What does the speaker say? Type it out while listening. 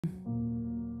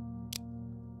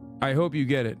I hope you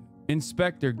get it.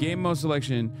 Inspector, game mode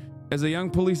selection. As a young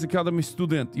police academy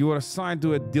student, you are assigned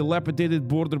to a dilapidated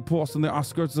border post on the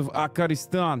outskirts of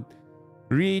Afghanistan.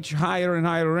 Reach higher and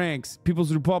higher ranks.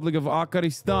 People's Republic of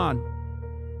Afghanistan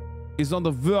is on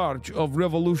the verge of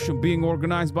revolution being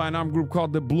organized by an armed group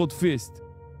called the Blood Fist.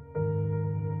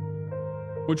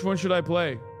 Which one should I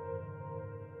play?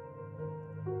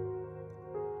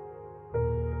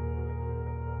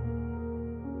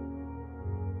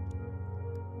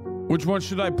 Which one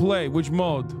should I play? Which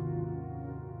mode?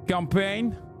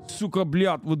 Campaign? Suka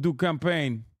blyat, we'll do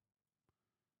campaign.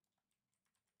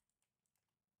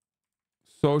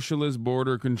 Socialist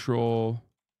border control.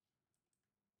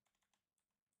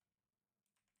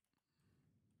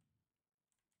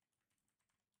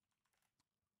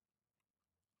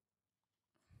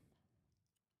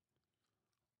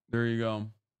 There you go.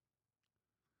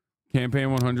 Campaign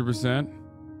 100%.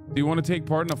 Do you want to take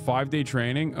part in a 5-day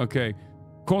training? Okay.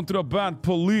 Contraband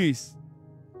police.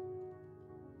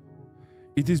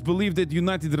 It is believed that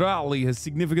United Raleigh has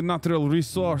significant natural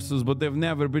resources, but they've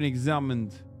never been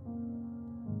examined.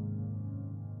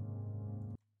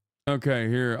 Okay,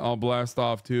 here, I'll blast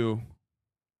off too.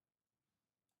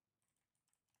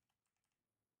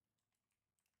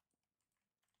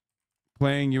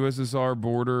 Playing USSR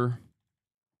border.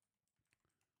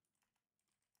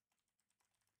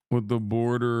 With the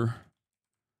border.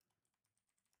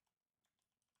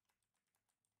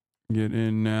 Get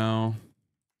in now.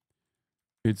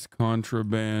 It's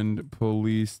contraband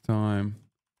police time.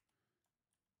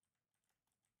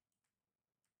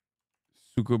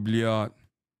 Suka blyat.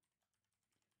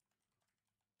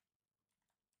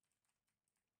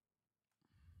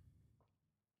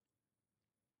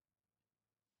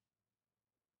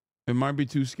 It might be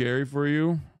too scary for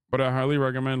you, but I highly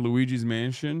recommend Luigi's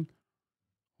Mansion.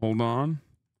 Hold on.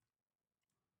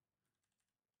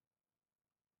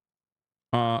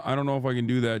 I don't know if I can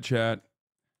do that, chat.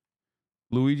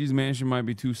 Luigi's Mansion might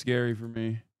be too scary for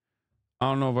me. I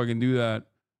don't know if I can do that.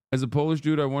 As a Polish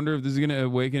dude, I wonder if this is going to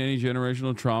awaken any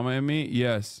generational trauma in me.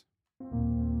 Yes.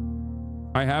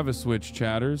 I have a Switch,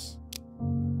 chatters.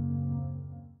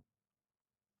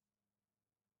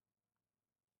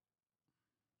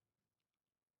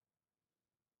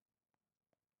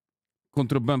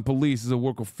 Contraband Police is a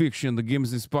work of fiction. The game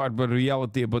is inspired by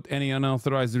reality, but any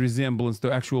unauthorized resemblance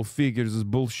to actual figures is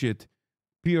bullshit.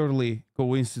 Purely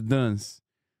coincidence.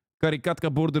 Karikatka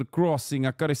border crossing,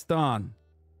 Afghanistan.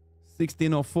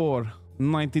 1604,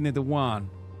 1981.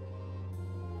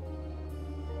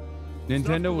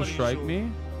 Nintendo will strike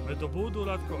me?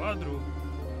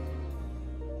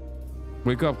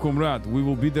 Wake up, comrade. We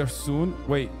will be there soon.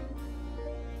 Wait.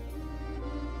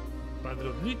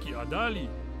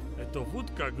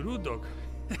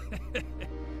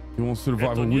 You won't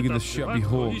survive a week in the Shelby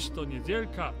Hole.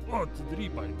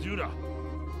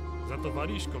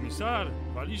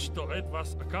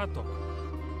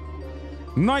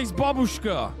 Nice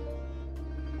babushka!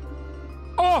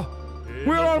 Oh!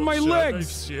 Where are my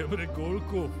legs?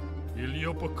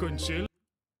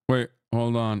 Wait,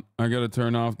 hold on. I gotta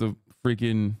turn off the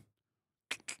freaking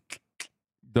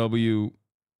W.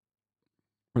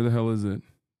 Where the hell is it?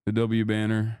 The W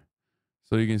banner.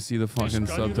 So you can see the fucking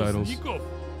subtitles.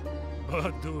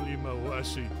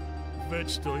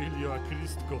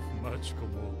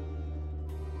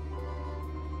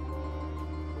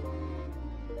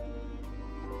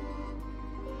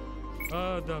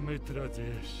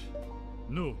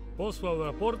 No, posłał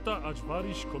raporta, acz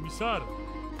warisz komisar.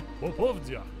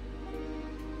 Popowdzia.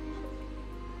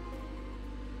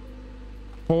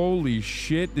 Holy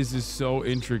shit, this is so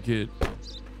intricate.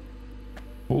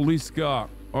 Holy ska.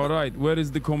 All right, where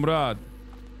is the comrade?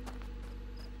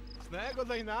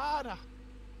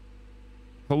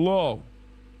 Hello.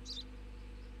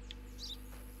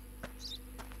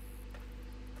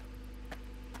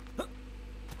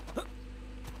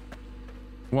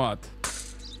 What?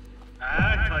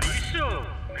 Pariszu,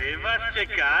 my was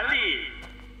czekali.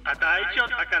 A dajcie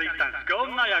od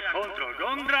akaristanskomna jak kontrol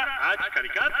gondra, acz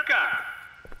karikatka.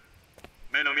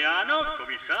 Menomiano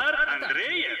komisar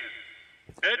Andrejew.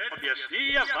 Et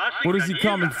objaśnija waszych Where is he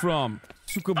coming from?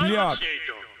 Suka blyat.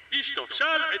 Iż to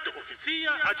wszal et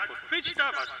oficja, acz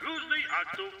podchwyćta was różnej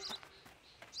aktu.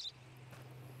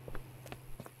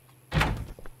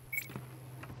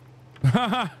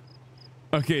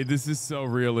 Okay, this is so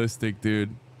realistic,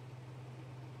 dude.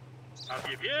 A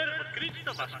wiewier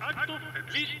odkryćto was aktów,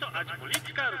 et listo acz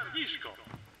policka równiszko.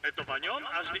 Eto paniom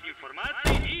aż li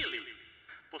informacji ili.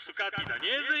 Posukati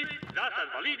daniezy, zasad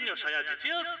walidnio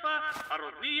szajadzicielstwa, a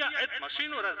rodnija et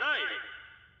maszynu razaje.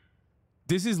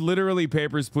 This is literally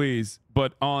Papers, Please,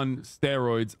 but on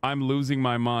steroids. I'm losing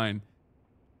my mind.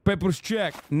 Papers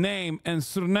check. Name and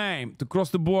surname. To cross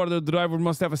the border, the driver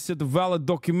must have a set of valid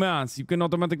documents. You can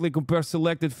automatically compare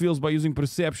selected fields by using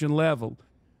perception level.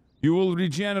 You will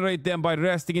regenerate them by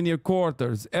resting in your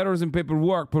quarters. Errors in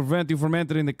paperwork prevent you from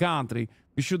entering the country.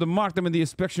 Be sure to mark them in the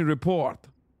inspection report.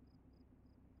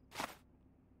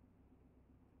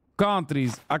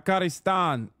 Countries.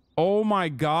 Afghanistan. Oh my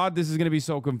god, this is going to be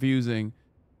so confusing.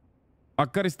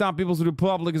 Afghanistan People's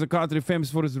Republic is a country famous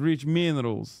for its rich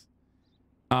minerals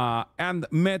and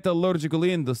metallurgical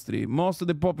industry. Most of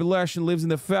the population lives in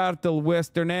the fertile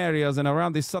western areas and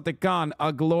around the Satekan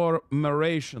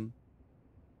agglomeration.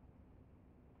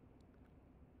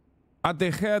 At the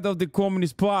head of the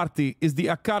Communist Party is the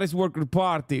Akaris Worker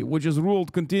Party, which has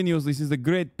ruled continuously since the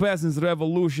Great Peasants'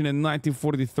 Revolution in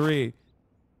 1943.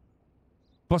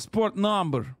 Passport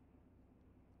number.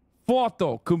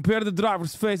 Photo. Compare the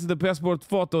driver's face to the passport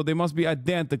photo. They must be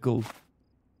identical.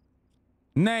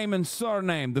 Name and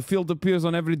surname. The field appears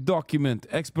on every document.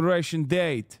 Expiration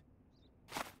date.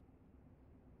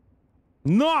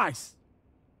 Nice!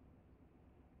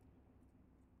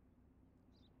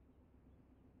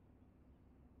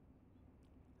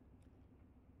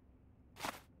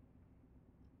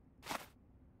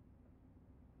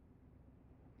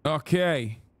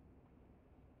 Okay.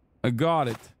 I got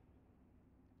it.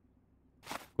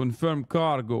 Confirm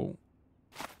cargo.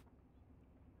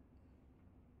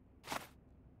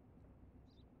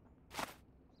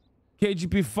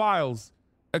 KGP files.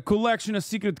 A collection of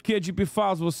secret KGP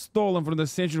files was stolen from the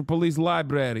Central Police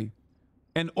Library.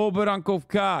 An Oberankov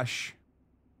cache.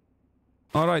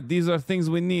 Alright, these are things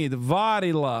we need.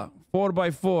 Varila.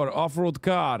 4x4. Off-road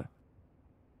car.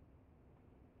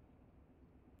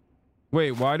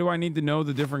 Wait, why do I need to know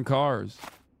the different cars?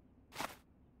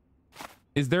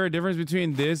 Is there a difference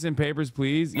between this and Papers,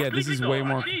 Please? Yeah, this is way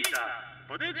more...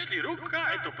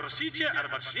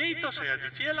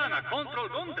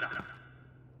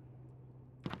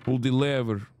 Will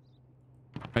deliver.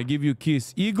 I give you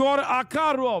kiss. Igor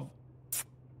Akarov!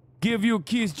 Give you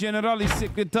kiss, Generali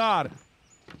Secretary.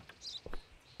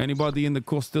 Anybody in the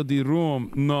custody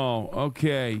room? No.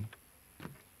 Okay.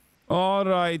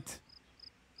 Alright.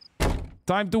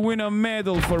 Time to win a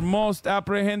medal for most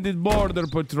apprehended border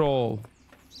patrol.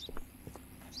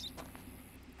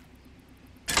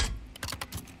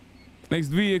 Next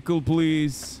vehicle,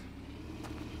 please.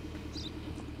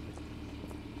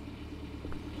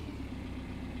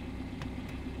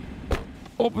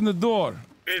 Open the door.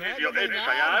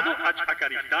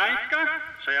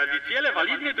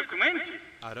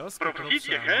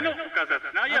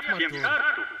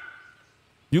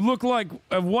 You look like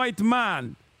a white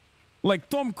man. Like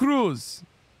Tom Cruise.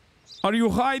 Are you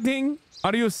hiding?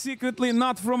 Are you secretly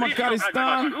not from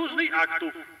Afghanistan?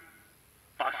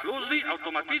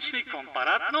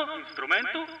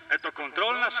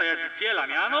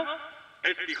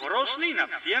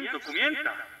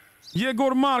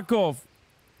 Yegor Markov.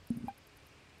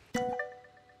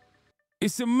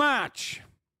 It's a match.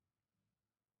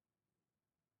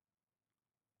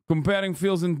 Comparing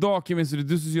fields and documents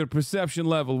reduces your perception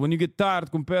level. When you get tired,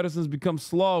 comparisons become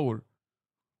slower.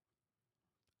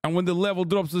 And when the level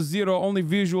drops to 0, only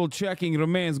visual checking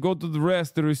remains. Go to the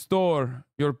rest to restore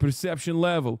your perception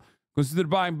level. Consider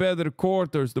buying better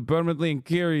quarters to permanently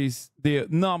increase the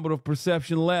number of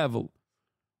perception level.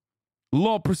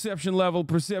 Low perception level,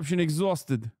 perception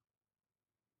exhausted.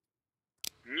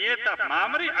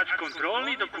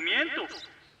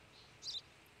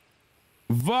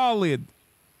 Valid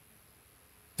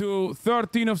to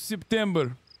 13th of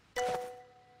September.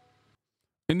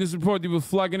 In this report, you will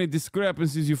flag any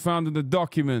discrepancies you found in the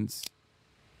documents.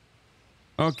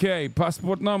 Okay,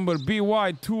 passport number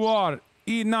BY2R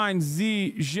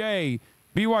E9ZJ.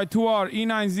 BY2R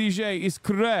E9ZJ is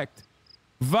correct.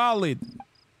 Valid.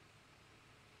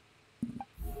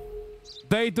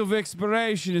 Date of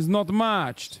expiration is not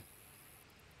matched.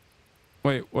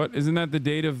 Wait, what? Isn't that the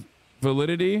date of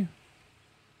validity?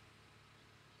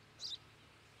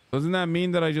 Doesn't that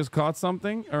mean that I just caught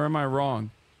something? Or am I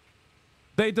wrong?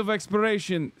 Date of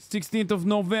expiration, 16th of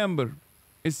November.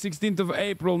 It's 16th of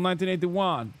April,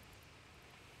 1981.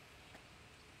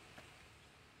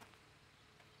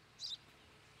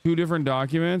 Two different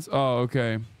documents? Oh,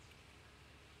 okay.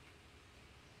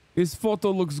 His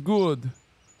photo looks good.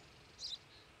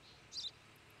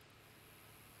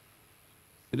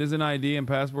 It is an ID and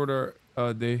passport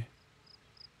or they...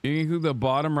 You include the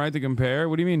bottom right to compare?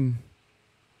 What do you mean?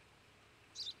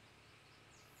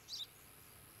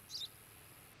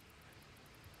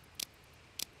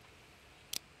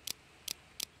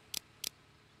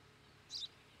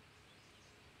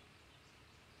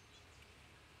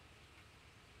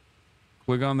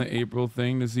 Click on the April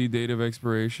thing to see date of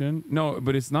expiration. No,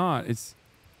 but it's not. It's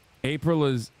April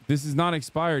is... This is not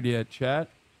expired yet, chat.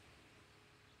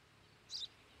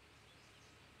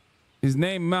 His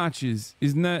name matches.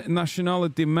 His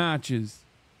nationality matches.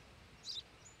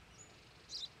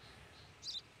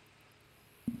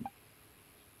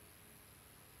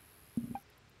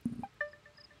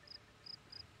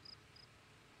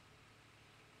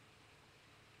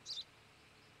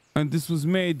 And this was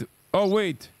made... Oh,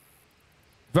 wait.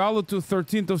 Valid to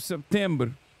 13th of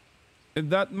September. And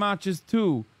that matches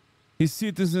too. His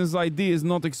citizen's ID is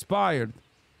not expired.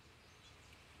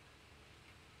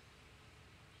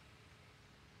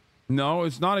 No,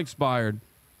 it's not expired.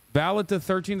 Valid to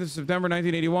 13th of September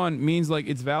 1981 means like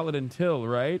it's valid until,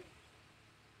 right?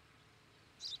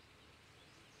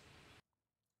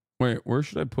 Wait, where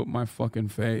should I put my fucking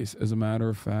face, as a matter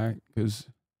of fact? Because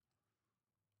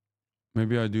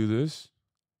maybe I do this.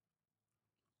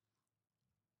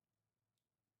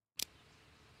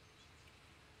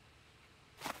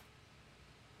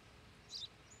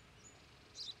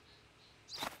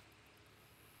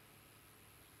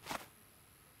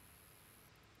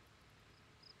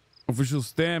 Official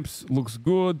stamps looks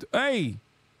good. Hey,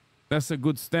 that's a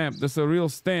good stamp. That's a real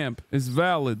stamp. It's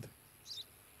valid.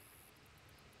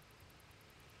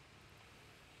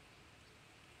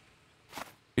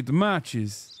 It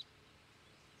matches.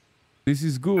 This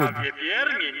is good.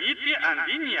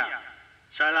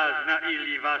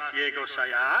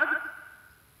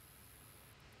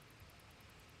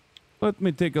 Let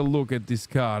me take a look at this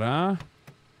car, huh?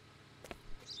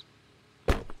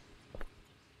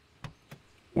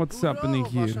 What's happening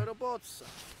here?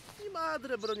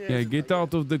 Yeah, get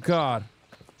out of the car.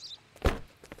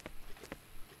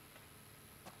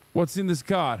 What's in this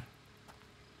car?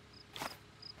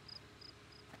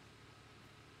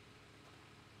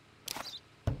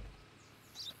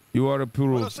 You are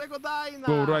approved.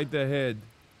 Go right ahead.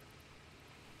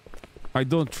 I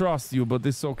don't trust you, but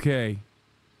it's okay.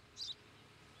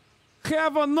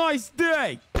 Have a nice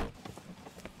day!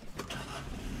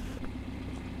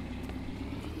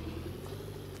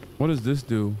 What does this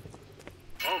do?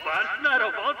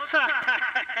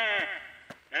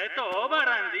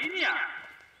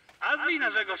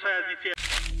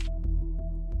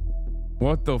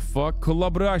 What the fuck?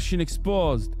 Collaboration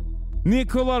exposed.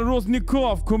 Nikola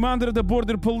Roznikov, commander of the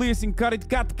border police in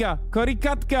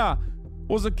Karikatka,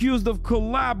 was accused of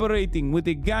collaborating with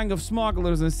a gang of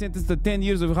smugglers and sentenced to 10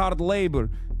 years of hard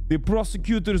labor. The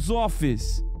prosecutor's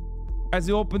office has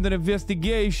opened an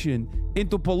investigation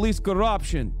into police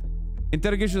corruption.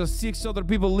 Interrogations of 6 other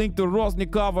people linked to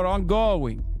Roznikov are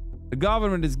ongoing. The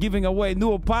government is giving away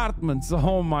new apartments.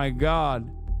 Oh my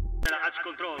god.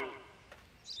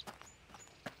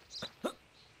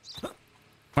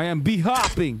 I am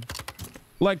b-hopping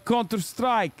like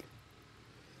Counter-Strike.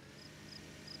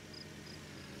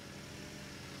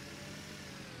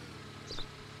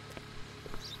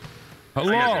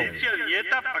 Hello.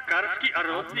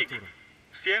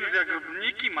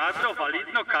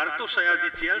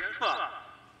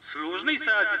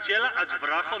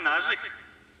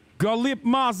 Galip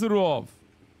Mazarov,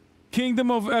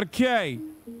 Kingdom of RK,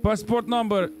 passport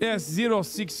number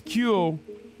S06Q.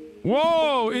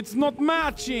 Whoa, it's not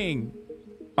matching.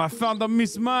 I found a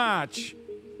mismatch.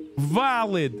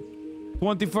 Valid,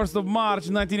 21st of March,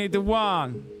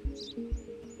 1981.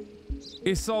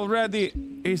 It's already,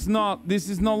 this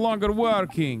is no longer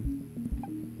working.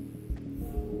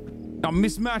 A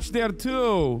mismatch there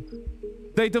too.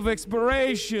 Date of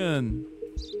expiration.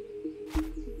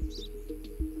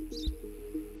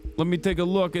 Let me take a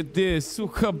look at this.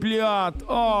 Suka blyat.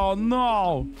 Oh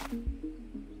no.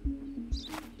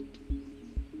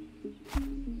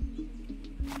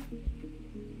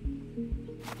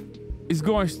 It's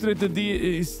going straight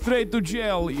to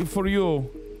jail for you.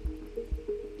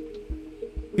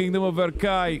 Kingdom of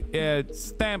Arkai.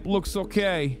 Stamp looks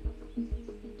okay.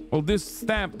 Well, this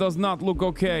stamp does not look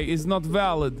okay. It's not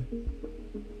valid.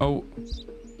 Oh.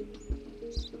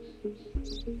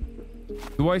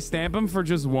 Do I stamp him for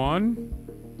just one?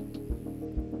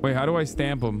 Wait, how do I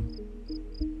stamp him?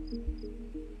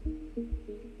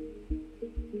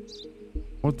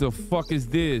 What the fuck is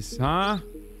this, huh?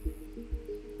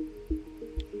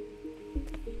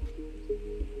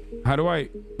 How do I...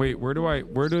 Wait, where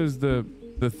does the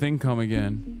thing come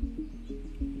again?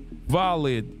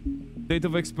 Valid. Date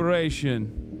of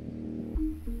expiration.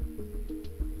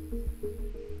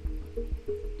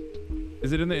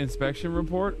 Is it in the inspection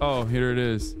report? Oh, here it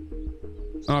is.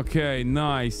 Okay,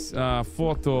 nice.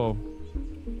 Photo.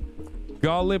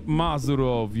 Galip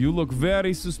Mazarov. You look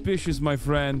very suspicious, my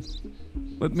friend.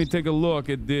 Let me take a look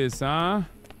at this, huh?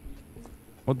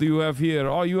 What do you have here?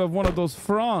 Oh, you have one of those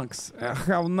francs.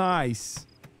 How nice.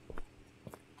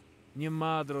 Nie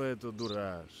madro eto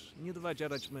duraż. Nie dwa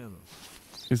ciarachmeno.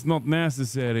 It's not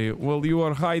necessary. Well, you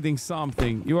are hiding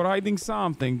something. You are hiding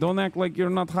something. Don't act like you're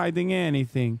not hiding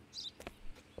anything.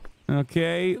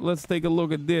 Okay, let's take a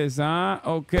look at this, huh?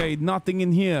 Okay, nothing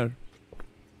in here.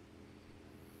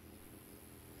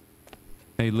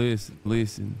 Hey,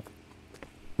 listen.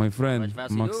 My friend,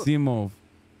 Maximov.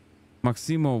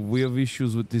 Maximov, we have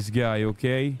issues with this guy,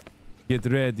 okay? Get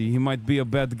ready. He might be a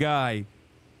bad guy.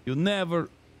 You never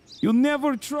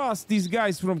trust these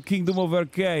guys from Kingdom of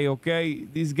RK, okay?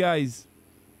 These guys.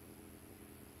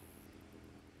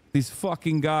 These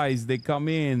fucking guys, they come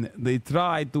in. They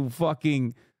try to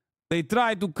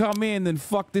come in and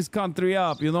fuck this country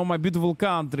up. You know, my beautiful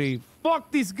country.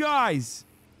 Fuck these guys.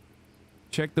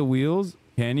 Check the wheels.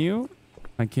 Can you?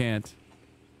 I can't.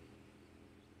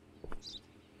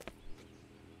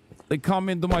 They come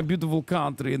into my beautiful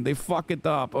country and they fuck it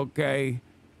up, okay?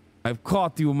 I've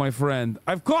caught you, my friend.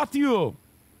 I've caught you!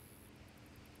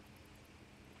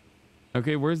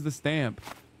 Okay, where's the stamp?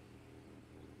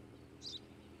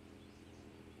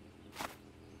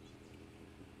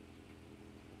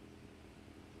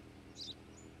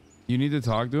 You need to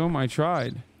talk to him? I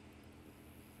tried.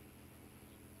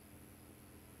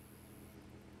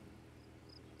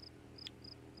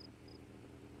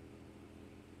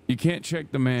 You can't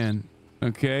check the man,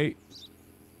 okay?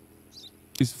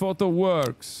 His photo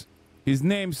works. His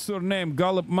name, surname,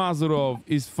 Galip Mazarov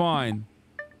is fine.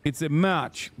 It's a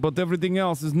match, but everything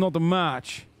else is not a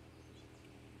match.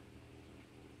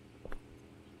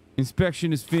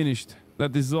 Inspection is finished.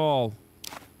 That is all.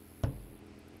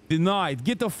 Denied.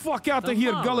 Get the fuck out of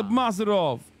here, Galip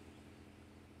Mazarov.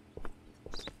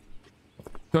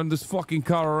 Turn this fucking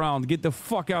car around. Get the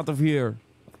fuck out of here.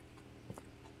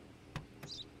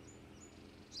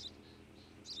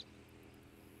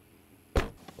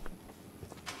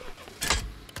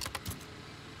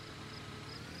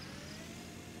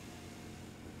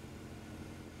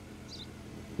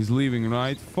 He's leaving,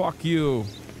 right? Fuck you.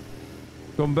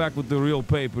 Come back with the real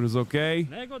papers, okay?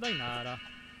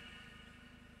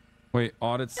 Wait,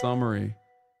 audit summary.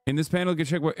 In this panel, you can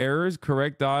check what errors,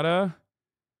 correct data,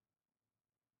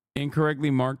 incorrectly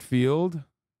marked field.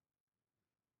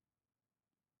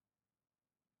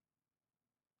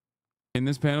 In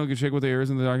this panel, you can check what the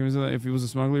errors in the documents are. If he was a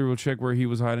smuggler, we'll check where he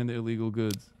was hiding the illegal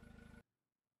goods.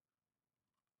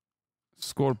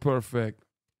 Score perfect.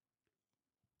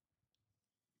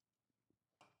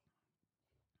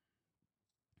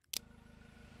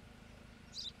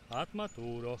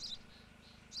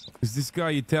 Is this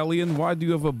guy Italian? Why do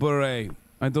you have a beret?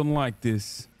 I don't like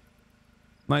this.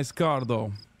 Nice car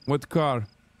though. What car?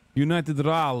 United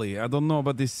Rally. I don't know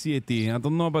about this city. I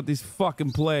don't know about this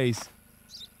fucking place.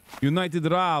 United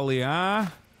Rally, huh?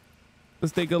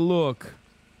 Let's take a look.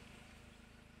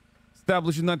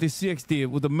 Established in 1960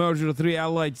 with the merger of three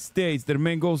allied states, their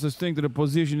main goal is to strengthen their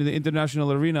position in the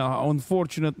international arena.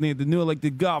 Unfortunately, the new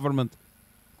elected government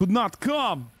could not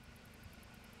come.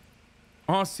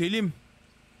 Selim.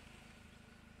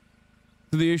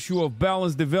 To the issue of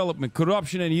balanced development,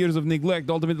 corruption and years of neglect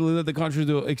ultimately led the country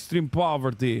to extreme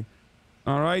poverty.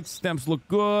 All right, stamps look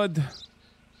good.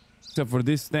 Except for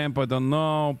this stamp, I don't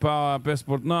know.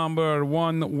 Passport number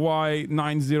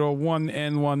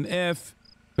 1Y901N1F.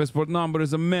 Passport number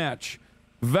is a match.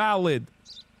 Valid.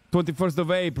 21st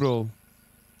of April.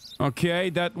 Okay,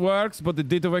 that works, but the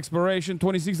date of expiration,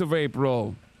 26th of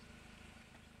April.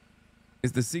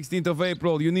 It's the 16th of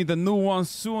April. You need a new one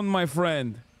soon, my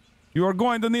friend. You are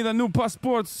going to need a new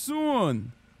passport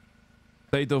soon.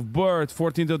 Date of birth,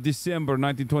 14th of December,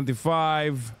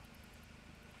 1925.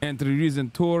 Entry reason,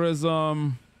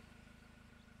 tourism.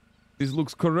 This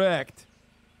looks correct.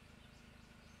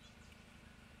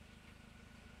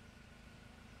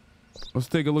 Let's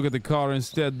take a look at the car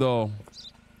instead, though.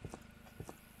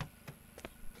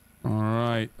 All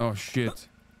right. Oh, shit.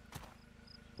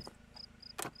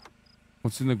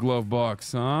 What's in the glove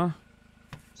box, huh?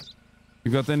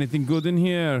 You got anything good in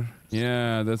here?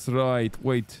 Yeah, that's right.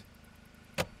 Wait.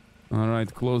 All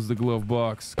right, close the glove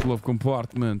box. Glove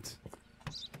compartment.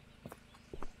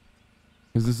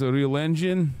 Is this a real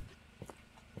engine?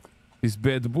 This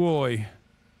bad boy.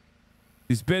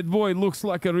 This bad boy looks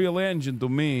like a real engine to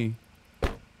me.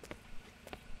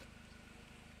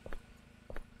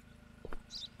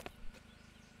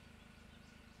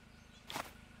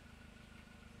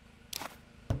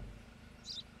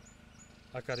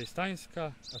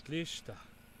 Akaristańska Atlista.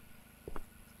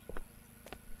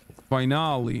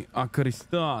 Finally,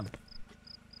 Akaristan.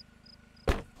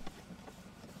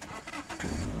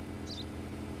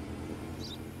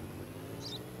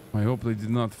 I hope they did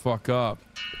not fuck up.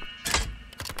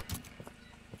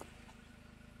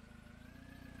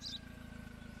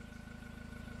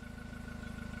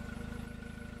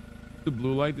 The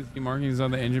blue light to see markings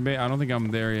on the engine bay. I don't think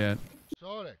I'm there yet.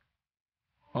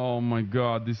 Oh my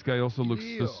god, this guy also looks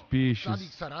suspicious.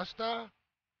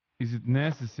 Is it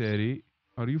necessary?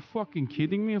 Are you fucking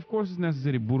kidding me? Of course it's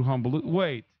necessary, Burhan Bulut.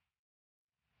 Wait.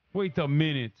 Wait a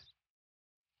minute.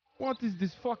 What is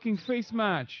this fucking face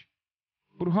match?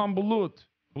 Burhan Bulut.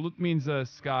 Bulut means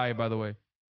sky, by the way.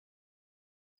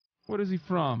 Where is he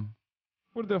from?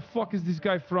 Where the fuck is this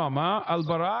guy from, huh?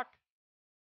 Al-Barak?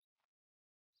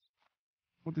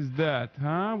 What is that,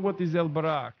 huh? What is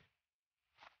Al-Barak?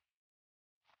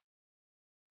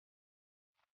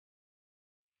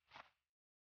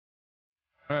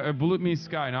 Bulut means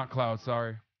sky, not cloud,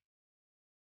 sorry.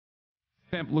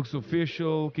 Stamp looks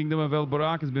official. Kingdom of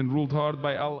Al-Barak has been ruled hard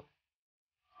by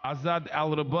Azad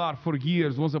al-Rabar for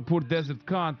years. Once a poor desert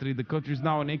country, the country is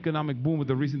now an economic boom with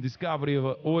the recent discovery of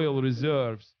oil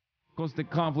reserves. Constant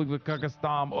conflict with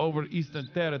Kazakhstan over eastern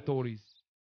territories.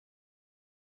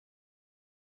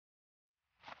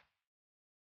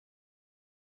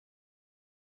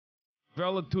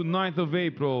 Valid to 9th of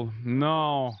April.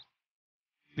 No.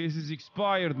 This is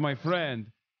expired, my friend.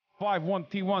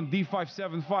 51T1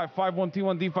 D575.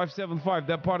 51T1 D575.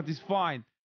 That part is fine.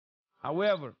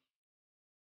 However,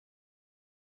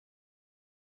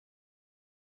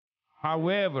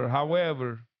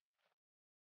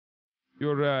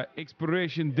 your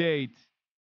expiration date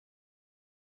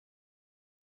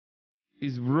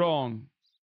is wrong.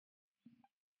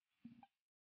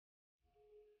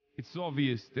 It's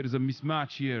obvious there is a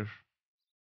mismatch here.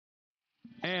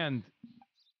 And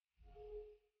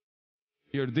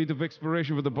your date of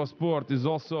expiration for the passport is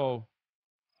also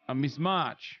a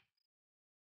mismatch.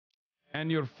 And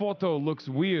your photo looks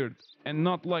weird and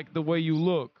not like the way you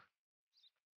look.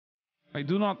 I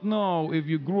do not know if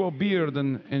you grew a beard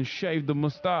and shaved the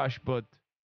mustache, but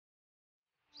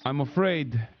I'm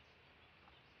afraid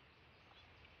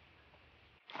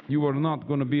you are not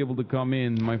going to be able to come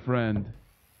in, my friend.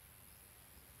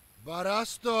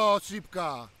 Barasto,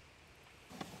 Sipka.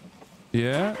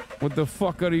 Yeah? What the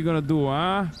fuck are you gonna do,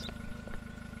 huh?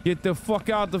 Get the fuck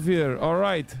out of here.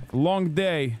 Alright. Long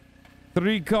day.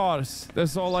 3 cars.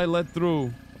 That's all I let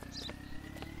through.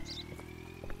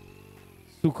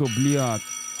 Suka, bliat.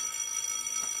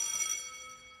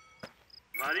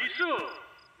 Marisu,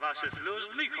 wasze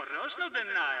służby horosno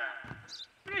dennaja.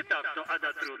 Nie tak to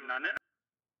ada trudna, ne?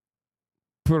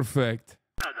 Perfect.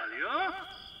 Nadal jo?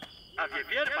 A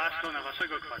wiepier pasto na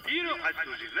waszego kwapiru, a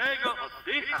służywnego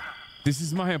oddycha. This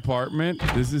is my apartment.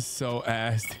 This is so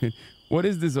ass, dude. What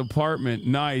is this apartment?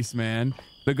 Nice, man.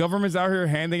 The government's out here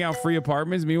handing out free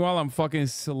apartments. Meanwhile, I'm fucking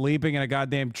sleeping in a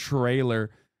goddamn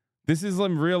trailer. This is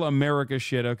some real America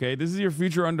shit, okay? This is your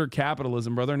future under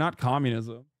capitalism, brother, not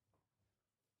communism.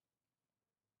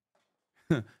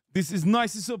 This is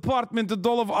nicest apartment in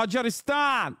all of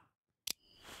Ajaristan.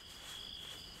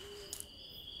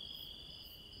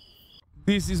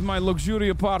 This is my luxury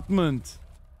apartment.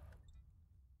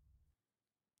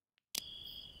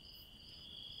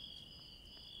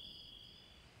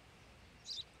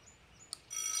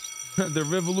 The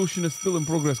revolution is still in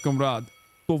progress, comrade.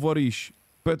 Tovarish.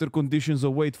 Better conditions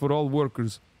await for all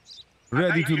workers.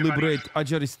 Ready to liberate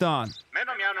Ajaristan.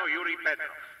 Meno miano Yuri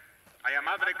Petrov. A ja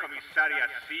madre komisaria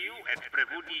sił et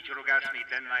prewudnić rogacznej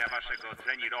dennaja waszego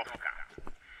trenirowka.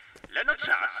 Leno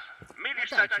czas. Mieli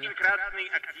stać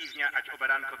inkratnej aktywnia ać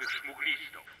oberankowych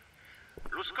szmuglistów.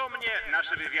 Lusko mnie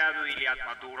nasze wywiady Iliad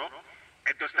Maduro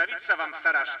et dostawica wam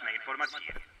straszne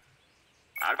informacje.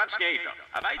 Albacznie to,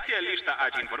 a dajcie lista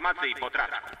ać informacji po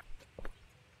traczku.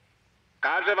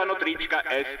 Каждого нутричка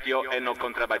эстио эно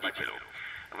контрабандителю.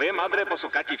 Вы, мадре,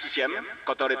 посукати всем,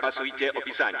 которые пасуете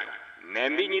описанию.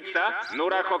 Немвиница,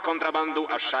 нурахо контрабанду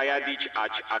ашаядич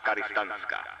ач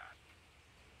акаристанска.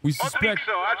 We suspect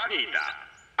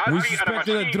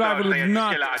that a driver did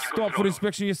not stop for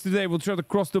inspection yesterday. Will try to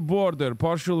cross the border.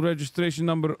 Partial registration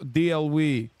number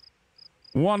DLW.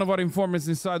 One of our informants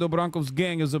inside Obrankov's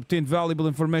gang has obtained valuable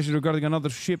information regarding another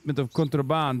shipment of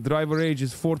contraband. Driver age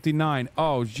is 49.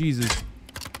 Oh, Jesus.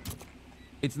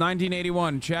 It's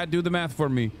 1981. Chad, do the math for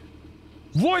me.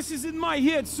 Voices in my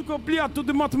head. Suka, bliat, do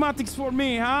the mathematics for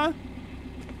me, huh?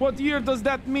 What year does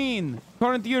that mean?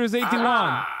 Current year is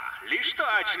 81. Listo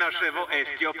ać naszego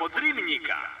estio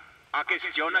podrymnika. A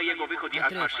kwestiona jego wychodzi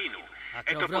z maszynu.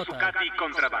 Eto posukati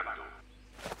kontrabandu.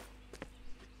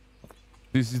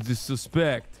 This is the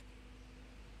suspect.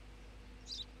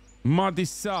 Marty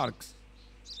Sarks.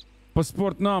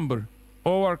 Passport number.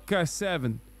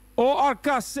 ORK7.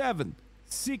 ORK7.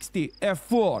 60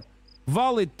 F4.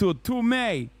 Valid to 2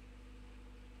 May.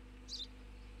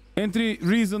 Entry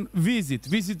reason visit.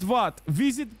 Visit what?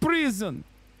 Visit prison.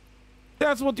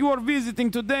 That's what you are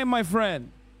visiting today, my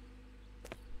friend.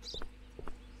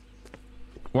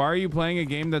 Why are you playing a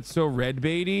game that's so red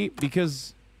baity?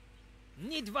 Because...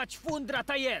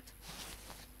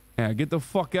 Yeah, get the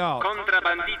fuck out.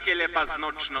 Kontrabanditele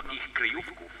paznočno ich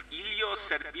kryjówków. Ilio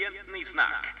serpientny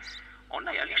znak.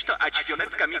 Ona jališto ać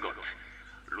fioletka migot.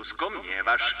 Lusko mnie,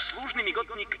 wasz służny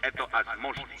migotnik eto az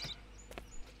możny.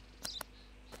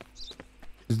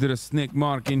 Is there a snake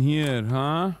mark in here,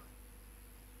 huh?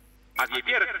 A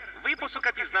wiepier, wy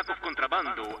posukati znaków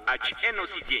kontrabandu, ać eno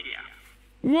siedzenia.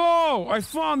 Whoa! I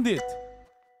found it!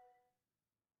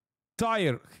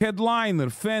 Tire, headliner,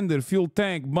 fender, fuel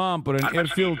tank, bumper, and air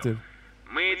filter.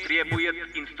 My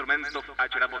требует инструментов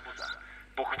ać работца.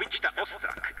 Pochwyć ta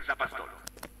ostrak za pastolu.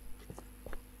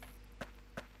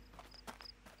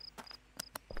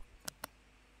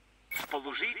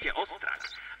 Społużyjcie ostrak,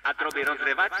 a troby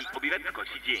rozrywati obiretko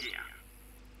siedzenia.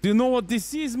 Do you know what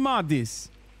this is, Madis?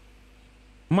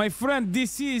 My friend,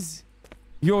 this is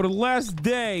your last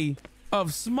day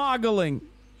of smuggling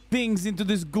things into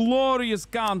this glorious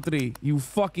country, you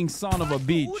fucking son of a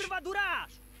bitch.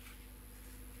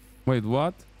 Wait,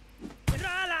 what?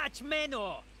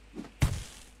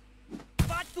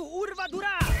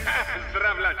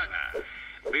 Zdravlačná.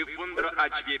 Vyfundro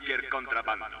ać wiepier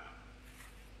kontrabandu.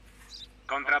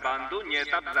 Kontrabandu nie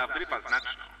tap zawdry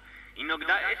paznaczno.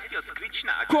 Inogda estio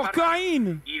skryčna ać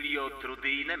Kokain! Ilio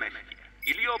trudyjne mestie.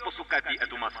 Ilio posukati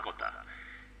etu maskota.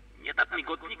 Nie tap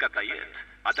migotnika ta jed,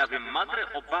 a dawy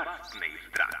madre obarstnej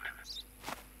zdrat.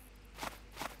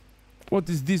 What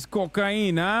is this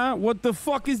cocaine, huh? What the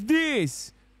fuck is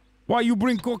this? Why you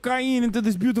bring cocaine into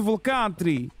this beautiful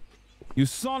country? You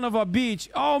son of a bitch.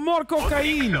 Oh, more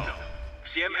cocaine!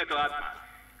 Всем eto atma.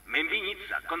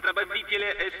 Mębinica,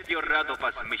 kontrabanditele estio rado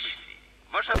pas myśli.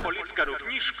 Wasza policka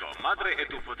równiszko, madre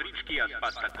etu fotriczki a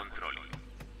spasta kontroli.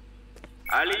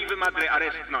 Ale i wy madre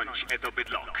arestnąć eto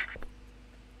bydlok.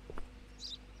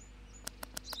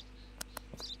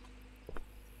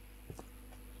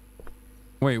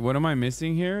 Wait, what am I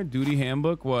missing here? Duty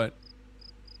handbook? What?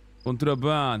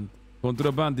 Contraband.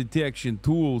 Contraband detection.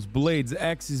 Tools, blades,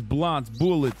 axes, blunts,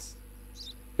 bullets.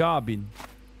 Cabin.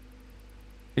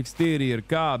 Exterior,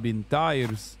 cabin,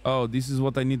 tires. Oh, this is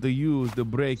what I need to use to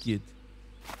break it.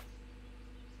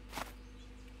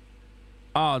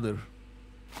 Other.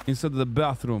 Inside the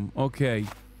bathroom. Okay.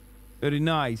 Very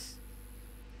nice.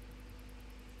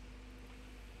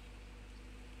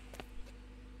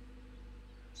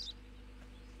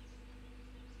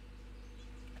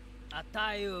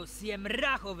 Ataju siem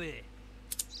rachowy.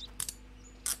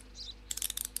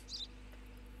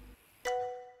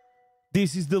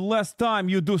 This is the last time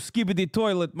you do skibbity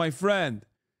toilet, my friend.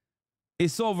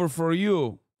 It's over for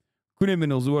you.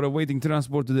 Criminals who are awaiting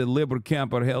transport to the labor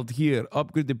camp are held here.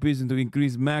 Upgrade the prison to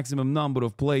increase maximum number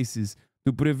of places.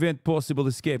 To prevent possible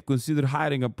escape, consider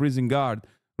hiring a prison guard.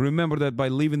 Remember that by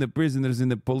leaving the prisoners in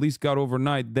the police car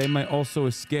overnight, they might also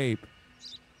escape.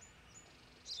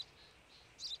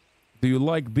 Do you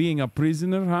like being a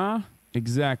prisoner, huh?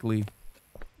 Exactly.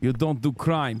 You don't do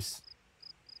crimes.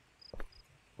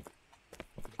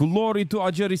 Glory to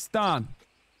Ajeristan.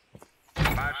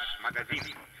 Wasz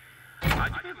magazyn.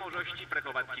 Macie możliwości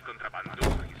prechowacji kontrabandu,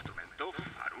 instrumentów,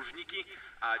 a różniki,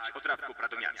 ać otrawku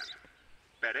pradomiany.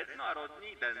 Peretno a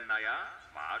rodni dennaja,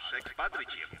 wasz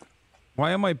ekspadrycie.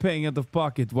 Why am I paying out of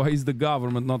pocket? Why is the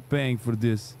government not paying for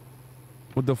this?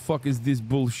 What the fuck is this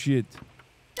bullshit?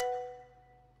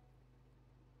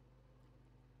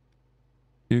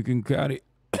 You can carry...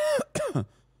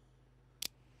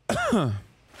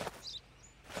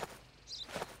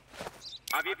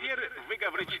 A wiepier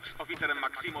wygawryć z oficerem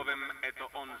Maksimowem, eto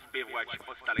on zbiewłać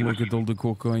ostale Look at all the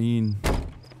cocaine.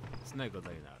 Snego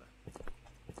dajnara.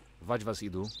 Wać was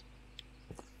idu.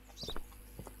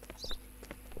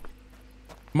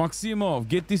 Maximov,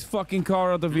 get this fucking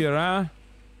car out of here, huh?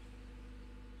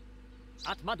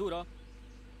 At Maduro.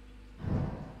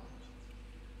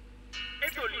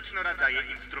 Eto liczno rodzaje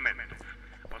instrumentów.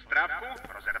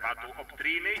 Ostrawku, rozerwatu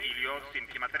obtryny, ilio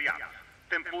synki materiałów.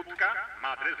 Temputka,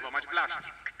 madre złamać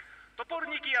blasznik.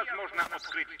 Toporniki jas można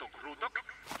odkryć to krutok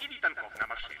i tankowna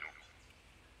maszynu.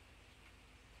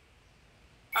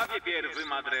 A wiepier wy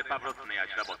madre pawrotny jać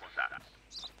robotca.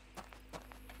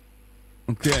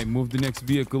 Okay, move the next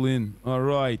vehicle in. All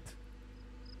right.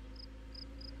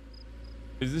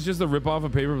 Is this just a rip-off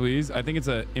of Paper Please? I think it's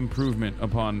an improvement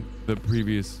upon the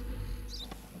previous.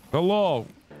 Hello.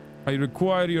 I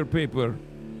require your paper,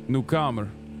 newcomer.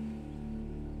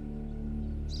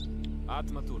 At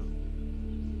matur.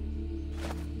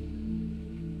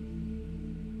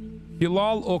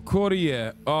 Hilal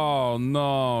Okorie. Oh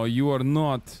no, you are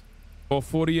not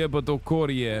Oforie but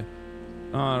Okorie.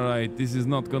 Alright, this is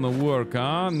not gonna work,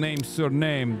 huh? Name,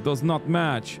 surname does not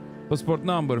match. Passport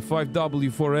number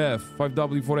 5W4F,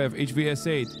 5W4F,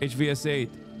 HVS8, HVS8.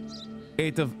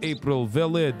 8th of April,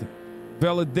 valid.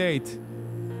 Valid date.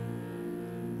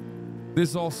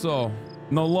 This also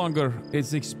no longer,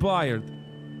 it's expired.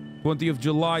 20th of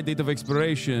July, date of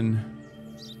expiration.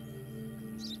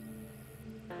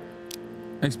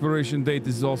 Expiration date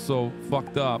is also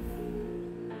fucked up.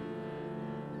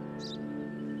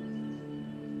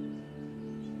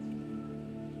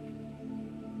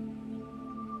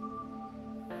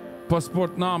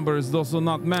 Passport number is also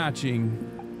not matching.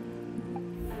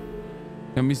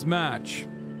 A mismatch.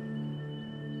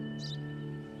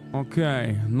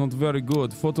 Okay, not very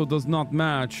good. Photo does not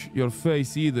match your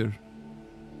face either.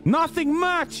 Nothing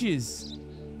matches!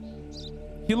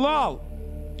 Hilal!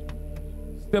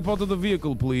 Step out of the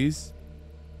vehicle, please.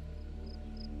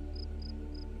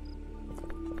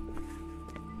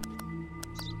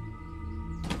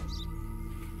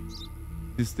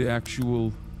 This is the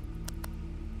actual...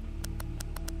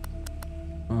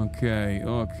 Okay,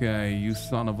 okay, you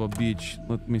son of a bitch.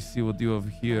 Let me see what you have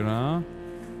here, huh?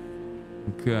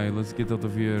 Okay, let's get out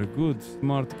of here. Good,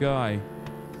 smart guy.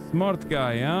 Smart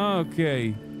guy, huh?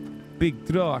 Okay. Big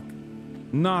truck.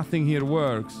 Nothing here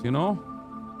works, you know?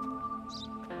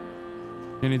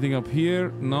 Anything up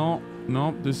here? No,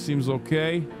 no, this seems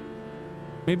okay.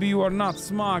 Maybe you are not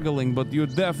smuggling, but you're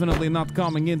definitely not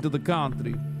coming into the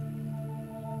country.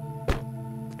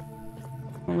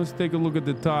 Well, let's take a look at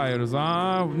the tires.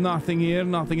 Ah, nothing here,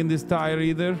 nothing in this tire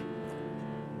either.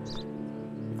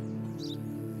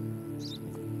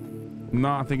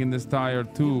 Nothing in this tire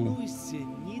too.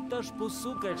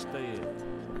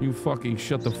 You fucking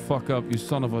shut the fuck up, you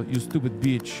son of a, you stupid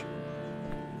bitch.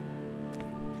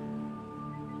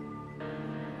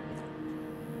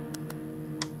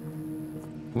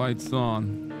 Lights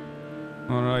on.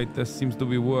 All right, that seems to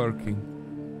be working.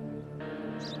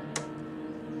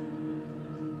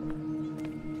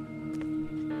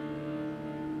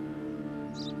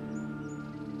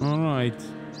 All right.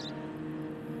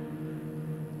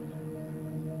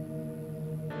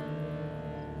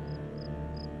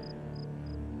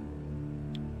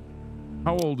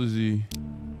 How old is he?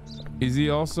 Is he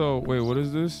also... Wait, what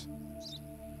is this?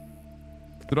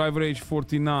 Driver age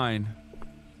 49.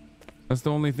 That's the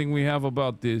only thing we have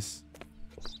about this.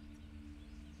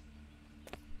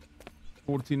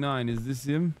 49, is this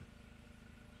him?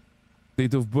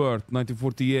 Date of birth,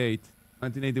 1948.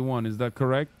 1981, is that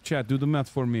correct? Chat, do the math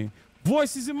for me.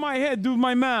 Voices in my head, do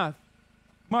my math.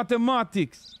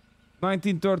 Mathematics.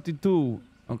 1932.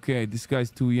 Okay, this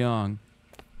guy's too young.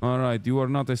 Alright, you are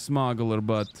not a smuggler,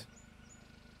 but...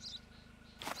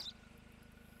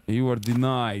 you are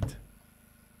denied.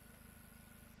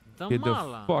 Get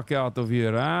the fuck out of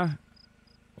here, huh?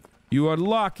 You are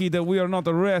lucky that we are not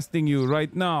arresting you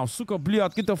right now. Suka,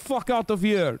 блядь, get the fuck out of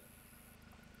here.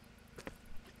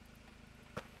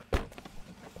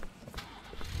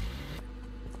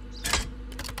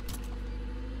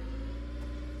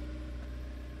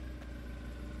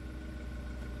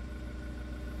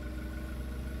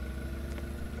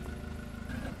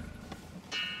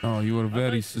 Oh, you are a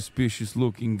very suspicious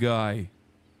looking guy.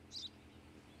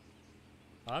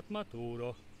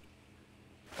 Atmaturo.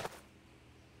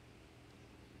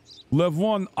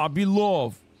 Levon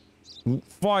Abilov.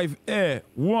 5A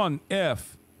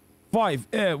 1F.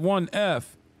 5A 1F.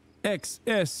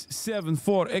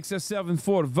 XS74.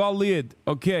 XS74. Valid.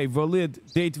 Okay, valid.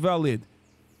 Date valid.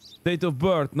 Date of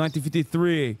birth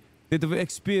 1953. Date of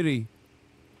expiry.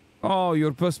 Oh,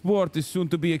 your passport is soon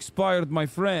to be expired, my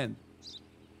friend.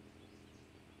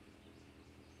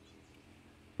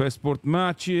 Passport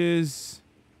matches.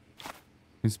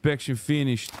 Inspection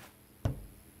finished.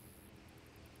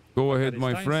 Go ahead,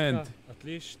 my friend.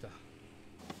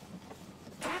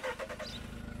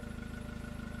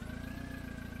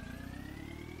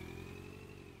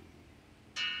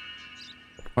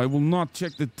 I will not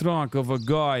check the trunk of a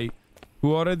guy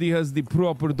who already has the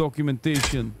proper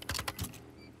documentation.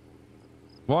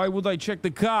 Why would I check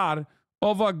the car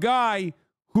of a guy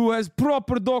who has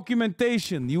proper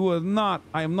documentation? You are not.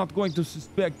 I am not going to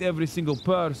suspect every single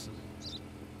person.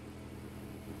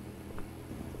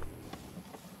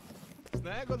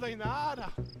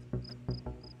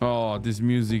 Oh, this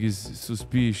music is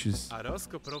suspicious.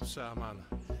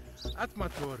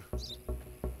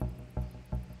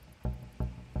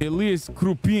 Elise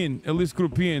Krupin,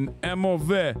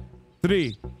 MOV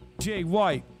 3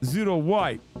 JY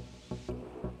 0Y.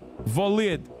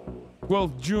 Valid.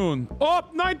 12th June. Oh,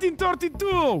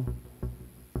 1932!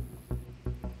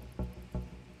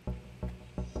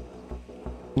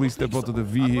 Please step out of the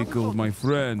vehicle, my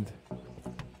friend.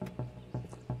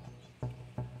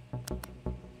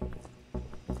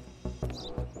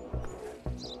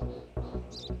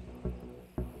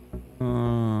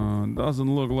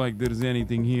 Doesn't look like there's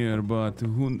anything here, but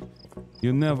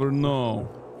you never know.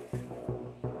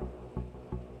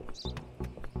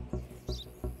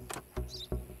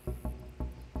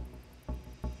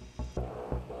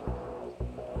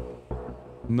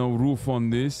 No roof on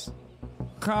this.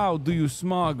 How do you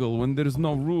smuggle when there's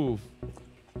no roof?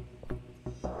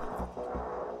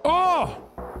 Oh!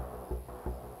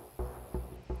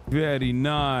 Very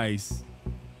nice.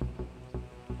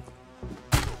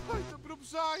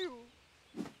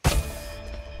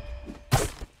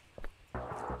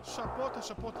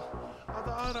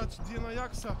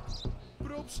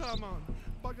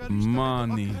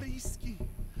 Money.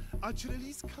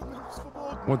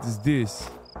 What is this?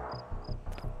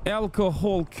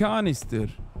 Alcohol canister.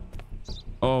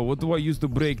 Oh, what do I use to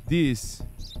break this?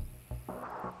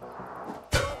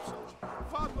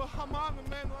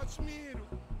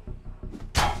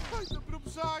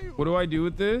 What do I do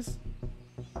with this?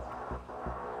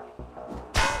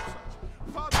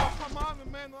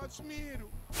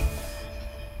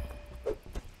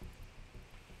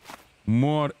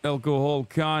 More alcohol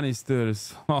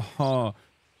canisters. Haha.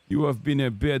 You have been a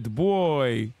bad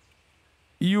boy.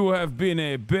 You have been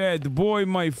a bad boy,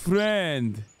 my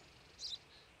friend.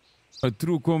 A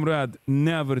true comrade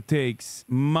never takes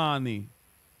money.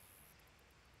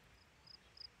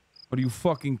 Are you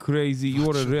fucking crazy? You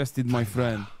are arrested, my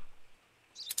friend.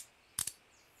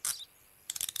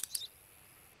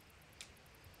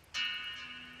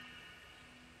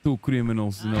 Two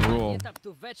criminals in a row.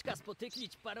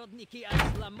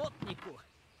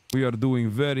 We are doing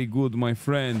very good, my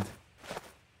friend.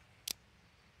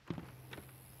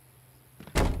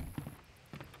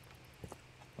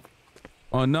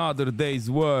 Another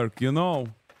day's work, you know.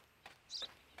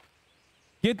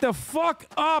 Get the fuck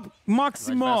up,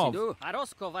 Maximov!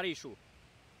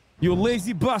 You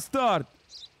lazy bastard!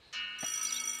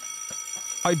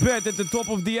 I bet at the top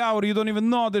of the hour you don't even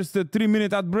know there's a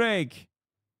 3-minute ad break.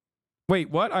 Wait,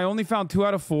 what? I only found 2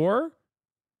 out of 4?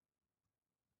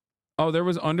 Oh, there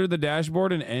was under the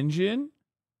dashboard an engine?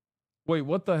 Wait,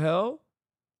 what the hell?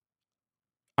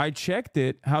 I checked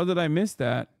it. How did I miss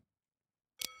that?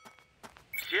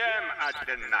 Всем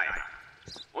отдельная.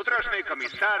 Утрошний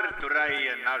комиссар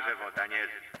Турай наживо Данез.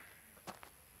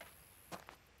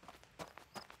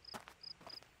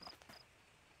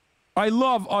 I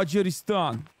love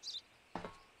Azeristan.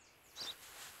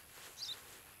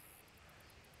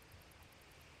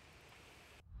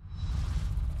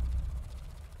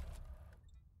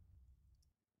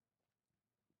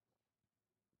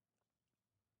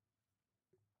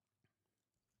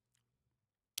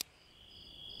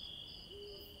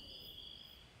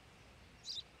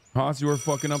 Haas, you are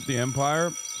fucking up the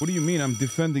Empire? What do you mean I'm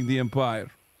defending the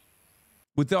Empire?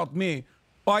 Without me,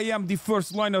 I am the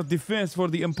first line of defense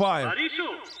for the Empire. Parížu,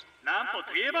 nám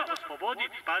potreba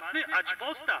osvobodiť spátne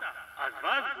Ačposta a z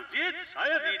vás budieť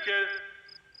sajaditeľ.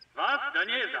 Vás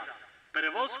Danieza,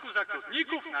 prevozku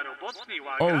zakotníkov na robotný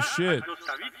vága Oh shit. a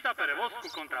dostaviť sa prevozku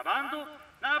kontrabandu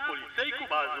na policejku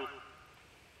bázu.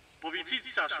 Povíciť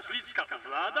sa šuflícka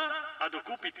ovláda a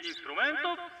dokúpiť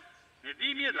instrumentov,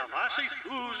 nedým je dla vašej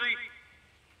slúži.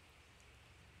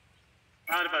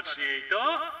 Arbačnej to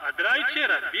a drajče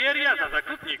razbierja za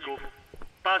zakutníkov.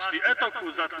 Pašli etoku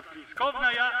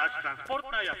zakutnískovnaja až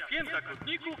transportnaja 5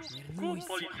 zakutníkov ku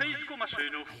policejskú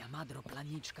mašinu. A ja madro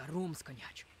planička rum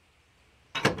skoniač.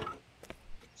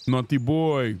 Naughty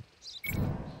boy.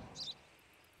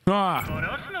 Ah!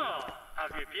 Koročno, a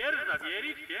vie pier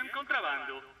zavieriť 5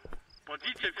 kontrabandu.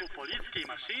 Podíte ku políckej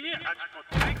mašine až pod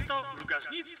sekto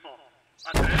lugažníctvo. A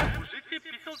treba užite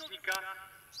pisovníka.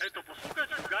 Eto poszukać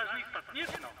ugażnych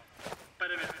pacniecno.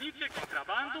 Перевесните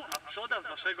kontrabandu a przoda z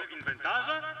waszego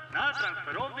inwentarza na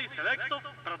transferownej selekto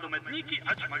pradomedniki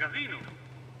acz magazynu.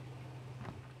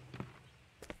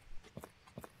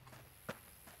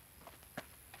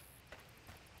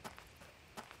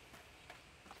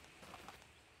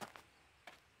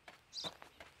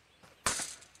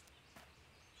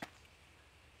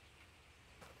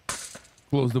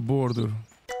 Close the border.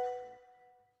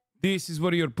 This is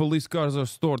where your police cars are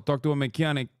stored. Talk to a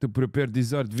mechanic to prepare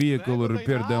desired vehicle or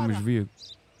repair damaged vehicle.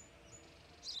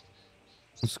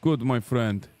 It's good, my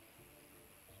friend.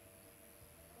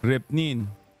 Repnin.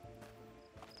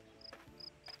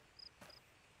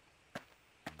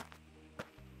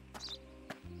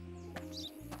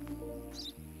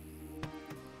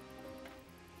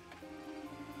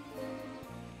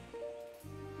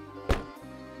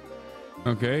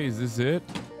 Okay, is this it?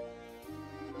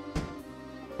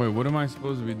 Wait, what am I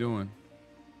supposed to be doing?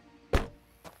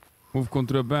 Move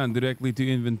contraband directly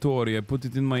to inventory. I put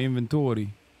it in my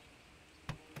inventory.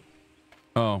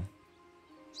 Oh.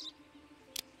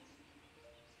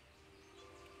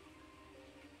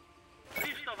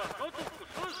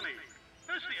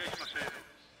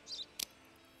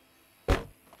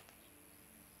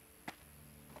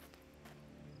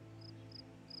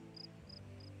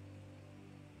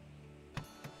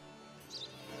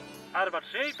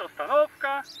 Арбатшей,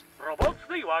 остановка,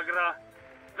 robocny łagra.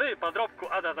 Wy, podrobku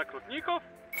Ada Zakrutników,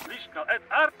 liczno et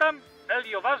artam,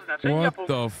 eliowa znaczenia What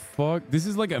the fuck? This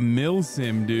is like a mill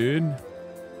sim, dude.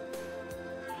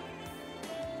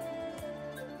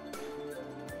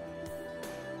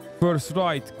 First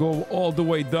right, go all the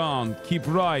way down. Keep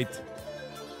right.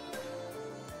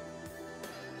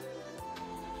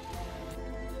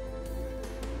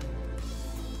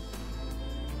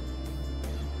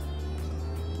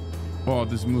 Oh,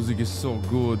 this music is so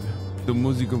good. The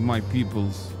music of my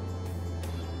peoples.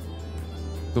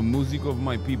 The music of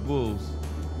my peoples.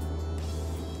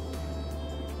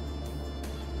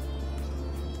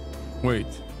 Wait.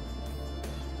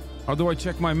 How do I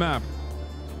check my map?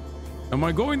 Am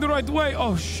I going the right way?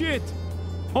 Oh shit!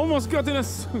 Almost got in a...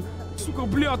 Suka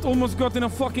blят, almost got in a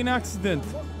fucking accident.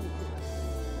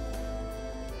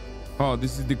 Oh,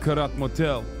 this is the Karat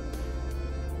Motel.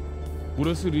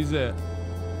 Burası Rize.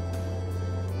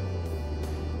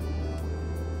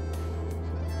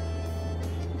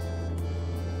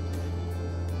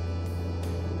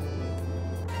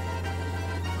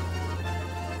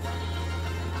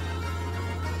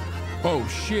 Oh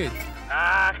shit.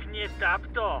 Ach, nie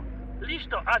tapto.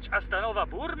 Listo ać astanowa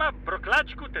burma,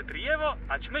 broklaczku te triewo,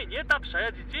 ać my nie ta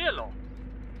przed dzielo.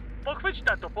 Pochwyć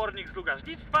ta topornik z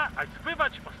lugażnictwa, ać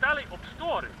spływać ostalej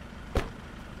obstory.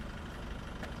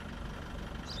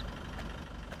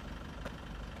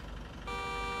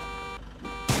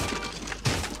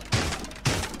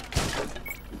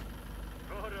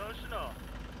 Goroszno.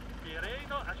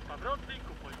 Pierejno, ać powrotnej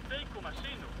ku policyjku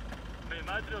maszynu. My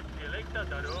madro z dialekta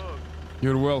darog.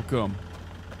 You're welcome.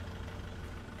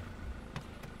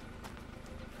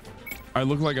 I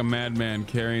look like a madman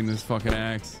carrying this fucking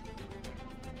axe.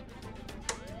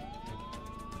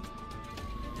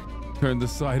 Turn the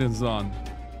sirens on.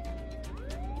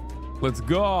 Let's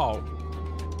go.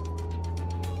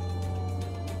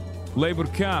 Labor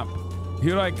camp.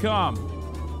 Here I come.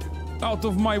 Out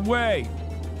of my way.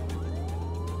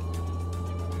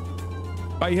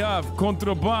 I have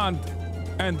contraband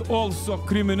and also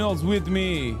criminals with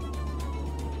me.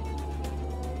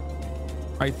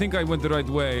 I think I went the right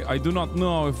way. I do not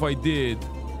know if I did.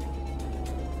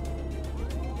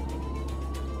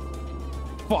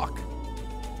 Fuck.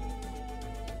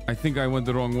 I think I went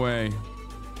the wrong way.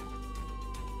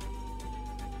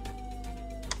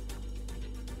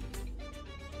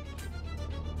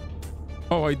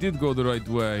 Oh, I did go the right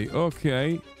way.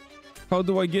 Okay. How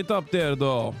do I get up there,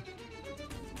 though?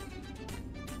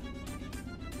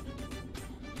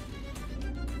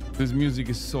 This music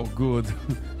is so good.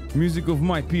 Music of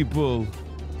my people.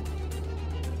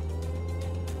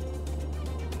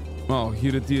 Oh,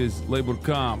 here it is. Labor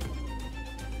camp.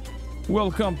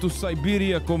 Welcome to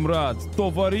Siberia, comrades.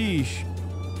 Tovarish.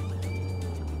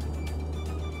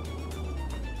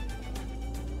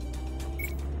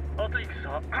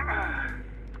 Otlikso.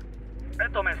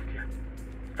 Eto mestie.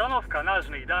 Stanowka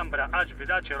nażnej dambra ać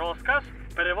wydacie rozkaz,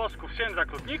 perewozku 7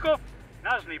 zaklutników,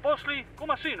 nażnej poszli ku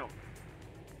maszynu.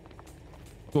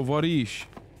 Tovarish.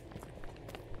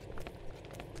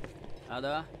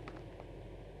 Ada?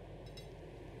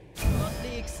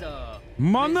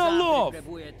 Manalov!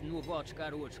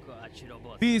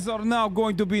 These are now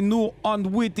going to be new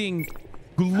unwitting,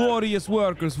 glorious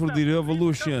workers for the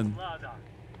revolution.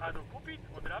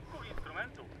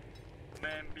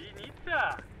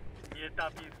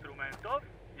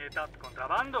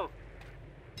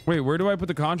 Wait, where do I put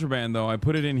the contraband though? I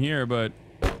put it in here, but...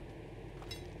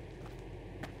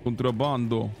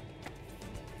 Contrabando.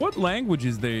 What language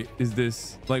is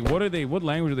this? Like, what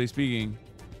language are they speaking?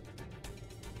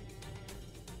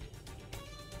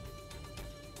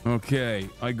 Okay,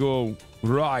 I go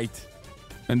right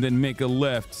and then make a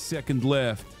left, second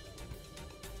left.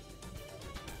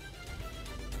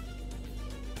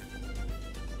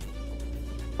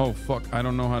 Oh, fuck, I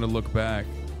don't know how to look back.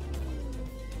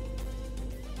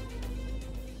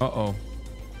 Uh-oh.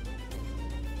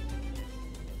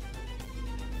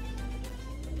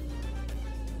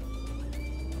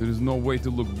 There is no way to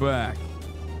look back.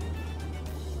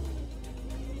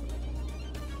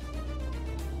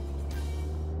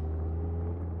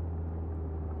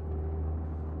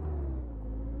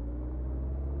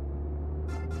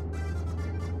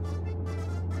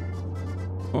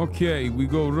 Okay, we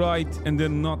go right and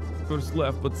then not first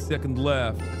left, but second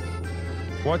left.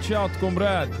 Watch out,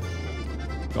 comrade.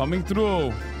 Coming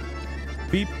through.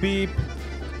 Beep, beep.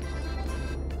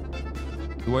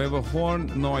 Do I have a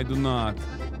horn? No, I do not.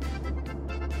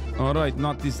 All right,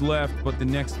 not this left, but the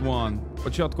next one.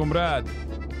 Watch out, comrade.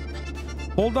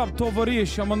 Hold up,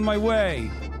 Tovarish, I'm on my way.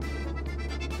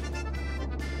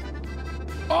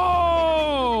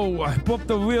 Oh! I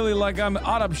popped a wheelie like I'm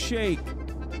Arab Sheikh.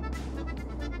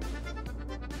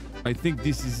 I think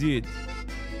this is it.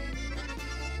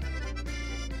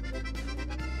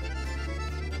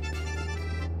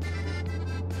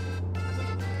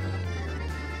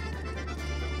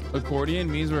 Accordion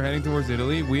means we're heading towards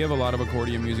Italy. We have a lot of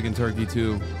accordion music in Turkey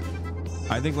too.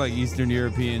 I think like Eastern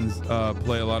Europeans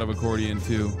play a lot of accordion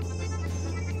too.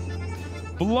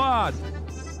 Vlad!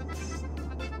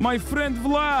 My friend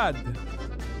Vlad!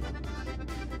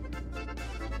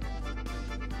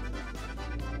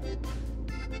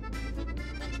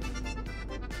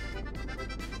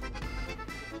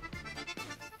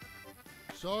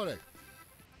 Sorry.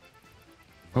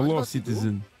 Hello,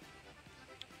 citizen.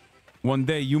 One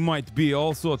day you might be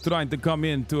also trying to come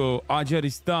into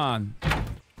Azeristan.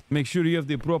 Make sure you have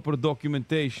the proper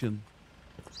documentation.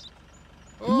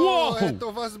 Whoa!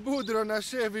 Eto vas budro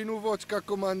nashevi nuvočka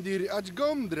komandiri ać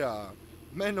gomdra.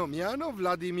 Meno miano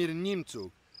Vladimir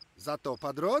Nimcuk. Zato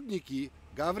padrodniki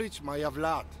Gavrić Maja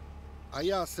Vlad. A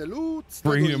ja selut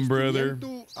Freedom, brother.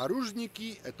 A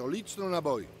różniki eto lično na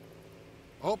boj.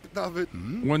 Hop nawet.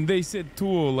 When they said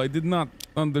tool, I did not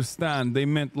understand. They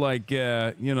meant like,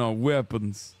 you know,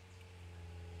 weapons.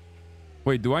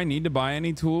 Wait, do I need to buy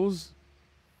any tools?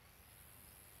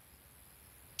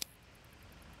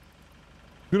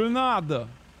 Granada.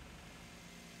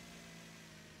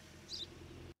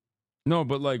 No,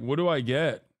 but like, what do I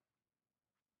get?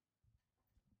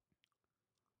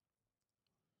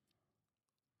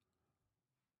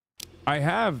 I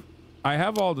have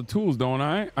all the tools, don't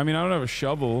I? I mean, I don't have a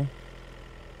shovel.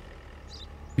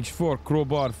 Pitchfork,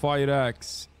 crowbar, fire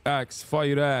axe,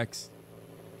 fire axe,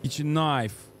 kitchen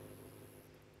knife.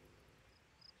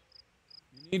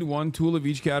 You need one tool of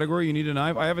each category. You need a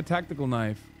knife. I have a tactical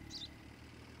knife.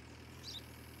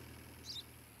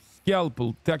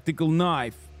 Scalpel, tactical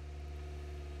knife.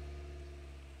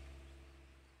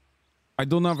 I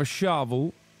don't have a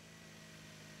shovel.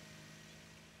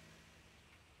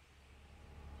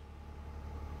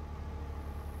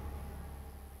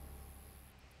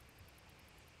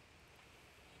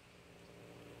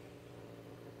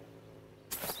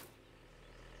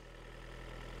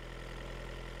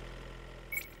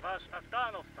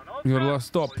 Your last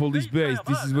stop, police base.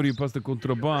 This is where you pass the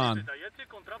contraband.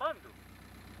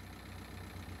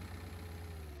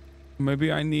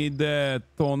 Maybe I need a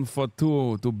ton for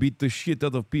two to beat the shit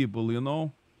out of people, you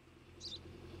know?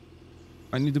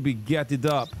 I need to be gatted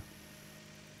up.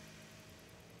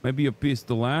 Maybe a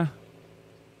pistol, huh?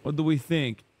 What do we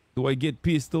think? Do I get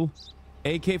pistol?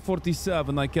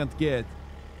 AK-47 I can't get.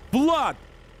 Vlad!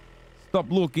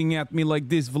 Stop looking at me like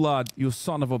this, Vlad, you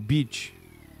son of a bitch.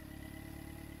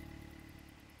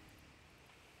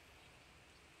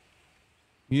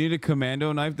 You need a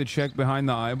commando knife to check behind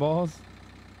the eyeballs?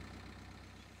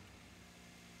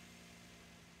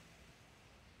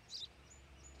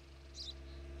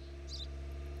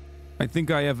 I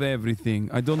think I have everything.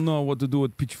 I don't know what to do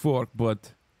with pitchfork,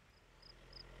 but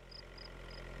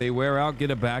they wear out.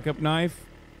 Get a backup knife.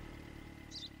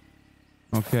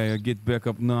 Okay, I get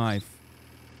backup knife.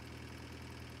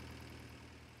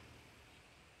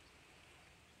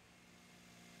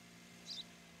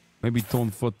 Maybe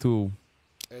ton for two.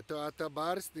 Eto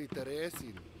atabarsni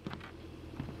teresin.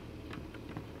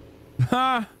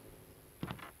 Ha!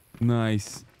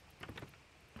 Nice.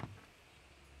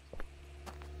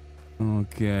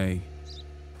 Okay.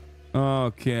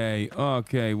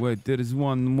 Okay. Wait, there is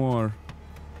one more.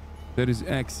 There is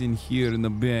X in here in the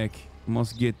back.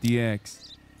 Must get the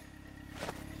X.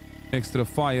 Extra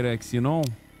fire X, you know?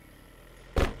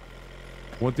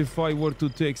 What if I were to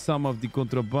take some of the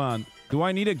contraband? Do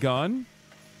I need a gun?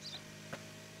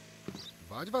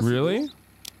 Really?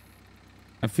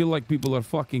 I feel like people are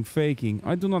fucking faking.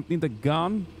 I do not need a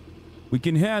gun. We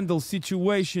can handle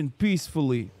situation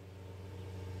peacefully.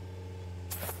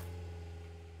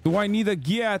 Do I need a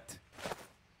get?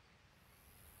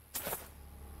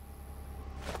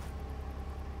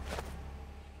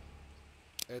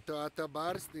 Eto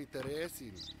atabarsni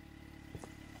teresin.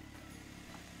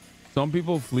 Some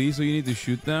people flee, so you need to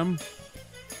shoot them.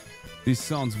 This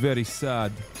sounds very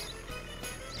sad.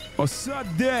 A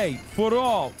sad day for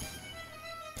all.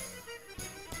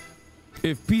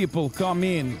 If people come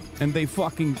in and they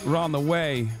fucking run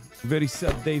away Very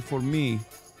sad day for me.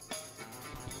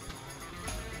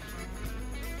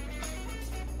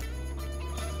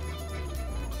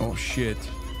 Oh shit.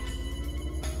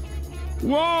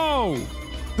 Whoa!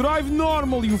 Drive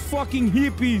normal, you fucking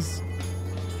hippies!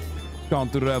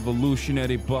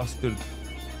 Counter-revolutionary bastard.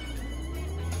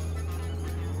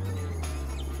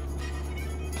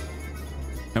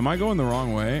 Am I going the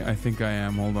wrong way? I think I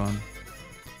am. Hold on.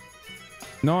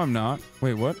 No, I'm not.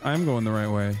 Wait, what? I'm going the right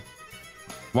way.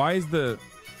 Why is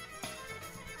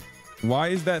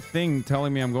that thing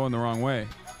telling me I'm going the wrong way?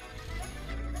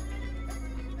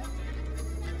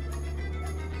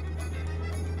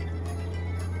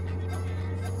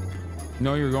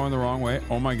 No, you're going the wrong way.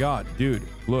 Oh my god, dude,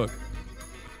 look.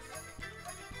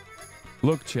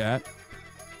 Look, chat.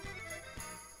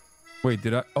 Wait,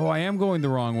 did I? Oh, I am going the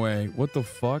wrong way. What the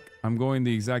fuck? I'm going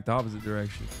the exact opposite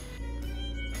direction.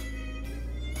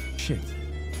 Shit.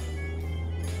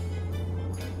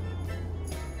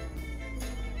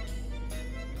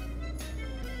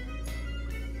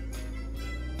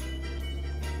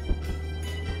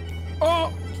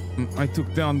 Oh! I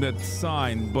took down that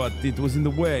sign, but it was in the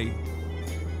way.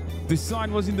 The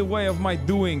sign was in the way of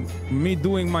me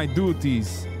doing my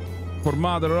duties for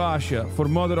Mother Russia, for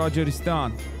Mother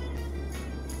Azeristan.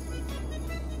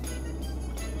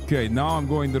 Okay, now I'm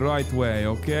going the right way,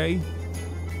 okay?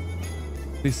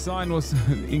 This sign was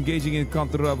engaging in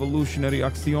counter-revolutionary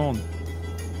action.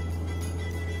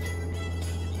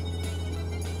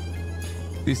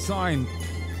 The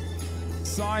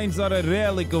signs are a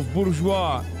relic of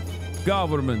bourgeois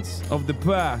governments of the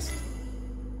past.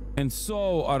 And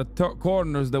so are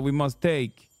corners that we must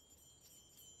take.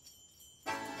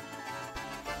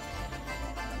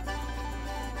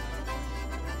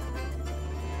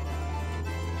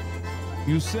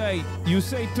 You say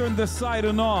turn the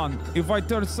siren on. If I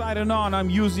turn siren on, I'm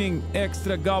using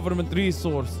extra government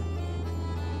resources.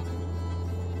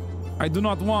 I do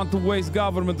not want to waste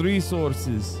government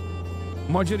resources.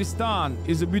 Majoristan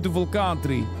is a beautiful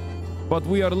country, but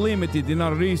we are limited in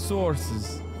our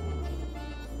resources.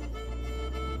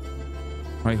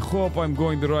 I hope I'm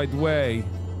going the right way.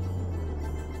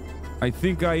 I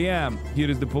think I am. Here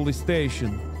is the police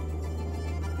station.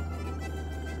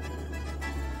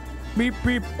 Beep,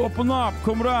 beep, open up,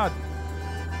 comrade.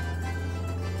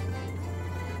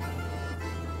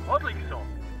 Odlično.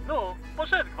 No,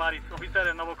 poszedł gwarić z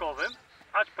oficerem naukowym,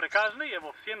 ać przekaźny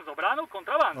jego всем zobraną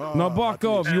kontrabandu. Now back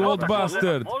off, you old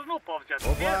bastard. Można powziąć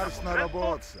Poważna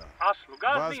robota. aż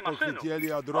lugarny Was i maszynu.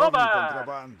 pochwytili od drogi Oba!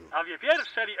 kontrabandu. A wie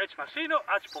pierwszeli eć maszynu,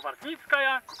 ać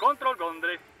powartnicka kontrol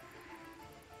gondry.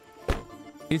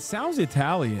 It sounds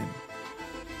Italian.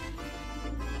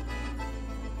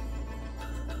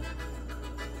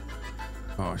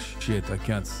 Oh shit, I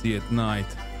can't see at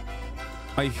night.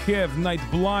 I have night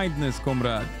blindness,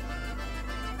 comrade.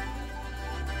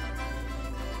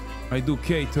 I do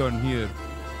K-turn here.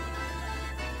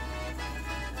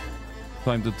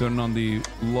 Time to turn on the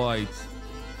lights.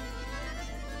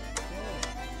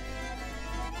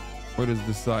 What is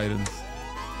the sirens?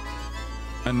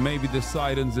 And maybe the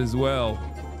sirens as well.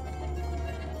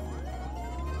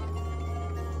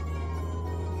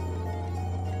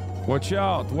 Watch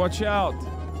out, watch out.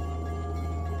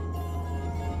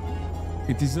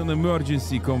 It is an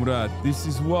emergency, comrade. This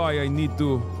is why I need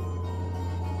to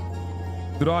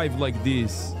drive like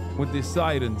this with the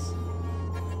sirens.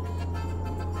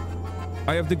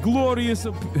 I have the glorious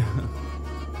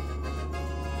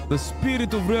the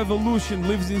spirit of revolution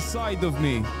lives inside of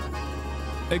me.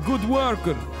 A good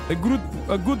worker, a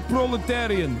good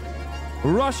proletarian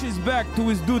rushes back to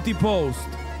his duty post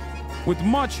with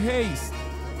much haste.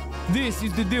 This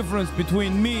is the difference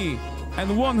between me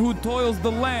and one who toils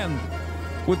the land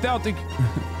without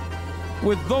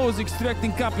with those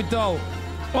extracting capital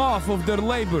off of their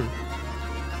labor.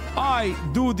 I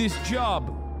do this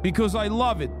job because I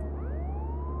love it.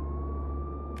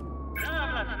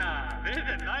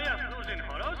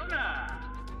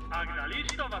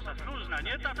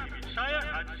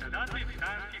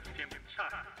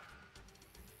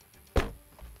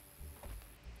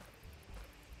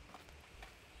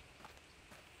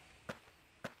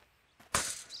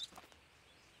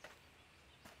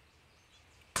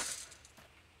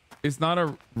 It's not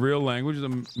a real language. It's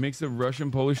a mix of Russian,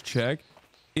 Polish, Czech.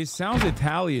 It sounds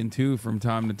Italian too from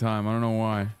time to time. I don't know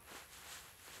why.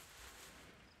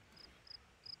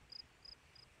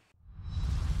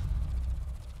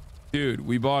 Dude,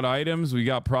 we bought items. We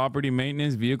got property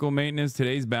maintenance, vehicle maintenance,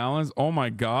 today's balance. Oh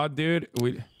my god, dude.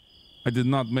 I did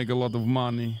not make a lot of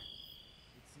money.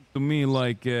 To me,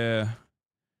 like,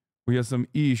 we have some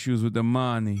issues with the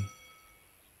money.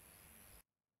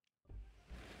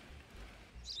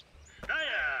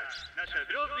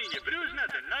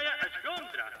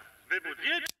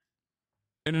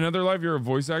 In another life, you're a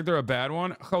voice actor, a bad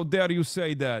one? How dare you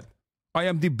say that? I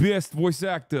am the best voice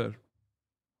actor.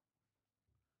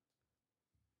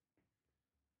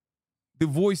 The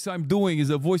voice I'm doing is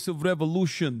a voice of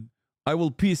revolution. I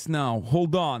will peace now.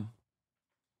 Hold on.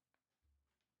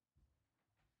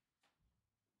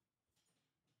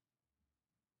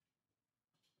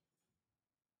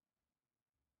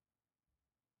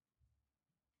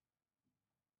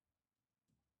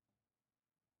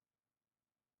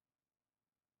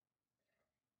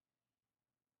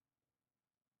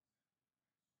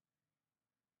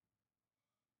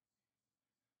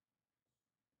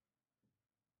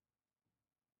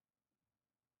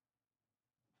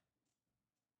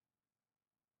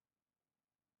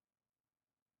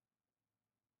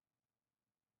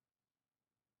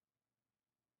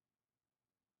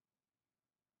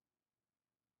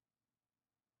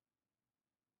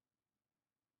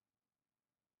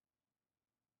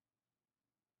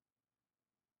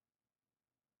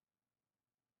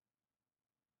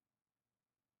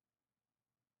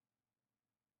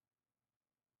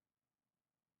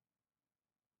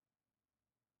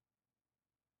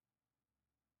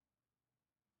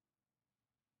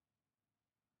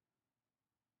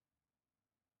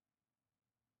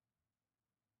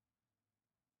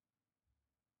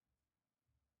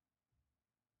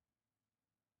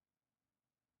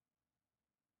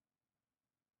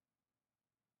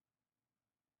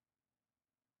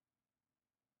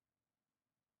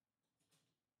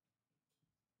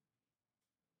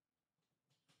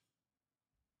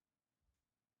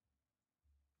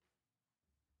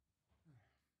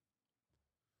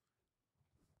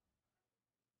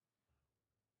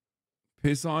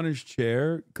 Piss on his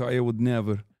chair? Kaya would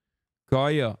never.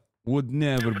 Kaya would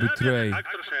never betray.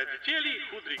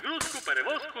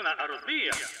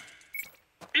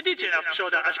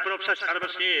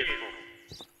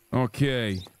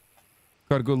 Okay.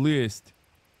 Cargo list.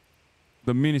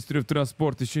 The Ministry of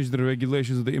Transport has changed the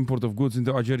regulations of the import of goods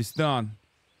into Azerbaijan.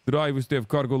 Drivers to have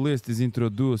cargo list is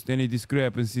introduced. Any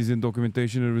discrepancies in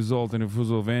documentation will result in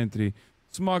refusal of entry.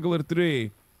 Smuggler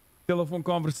 3. Telephone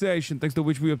conversation, thanks to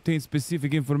which we obtain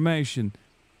specific information.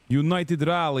 United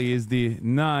Rally is the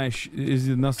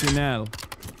Nacional.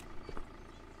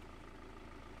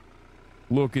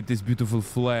 Look at this beautiful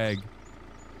flag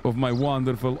of my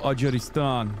wonderful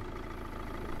Azerbaijan.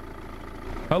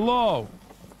 Hello.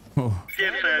 Oh.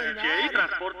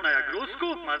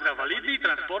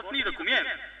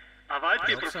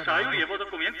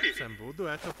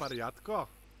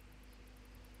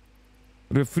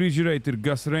 Refrigerator,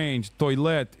 gas range,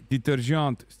 toilet,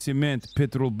 detergent, cement,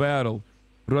 petrol barrel.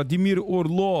 Radimir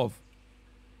Orlov.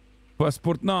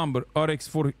 Passport number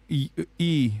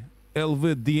RX4E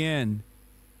LVDN.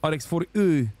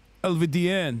 RX4E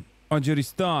LVDN.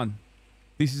 Azerbaijan.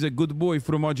 This is a good boy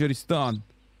from Azerbaijan.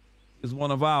 Is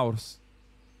one of ours.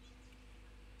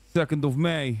 2nd of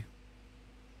May.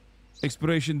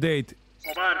 Expiration date.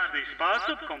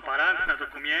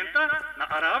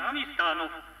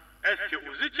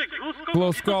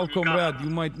 Close call, comrade. You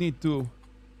might need to.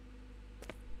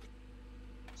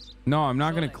 No, I'm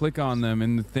not going to click on them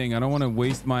in the thing. I don't want to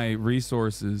waste my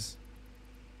resources.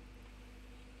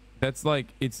 That's like,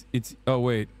 it's, oh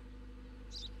wait.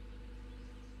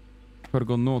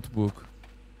 Cargo notebook.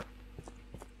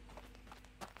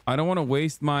 I don't want to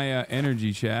waste my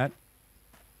energy, chat.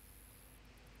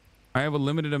 I have a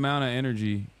limited amount of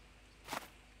energy.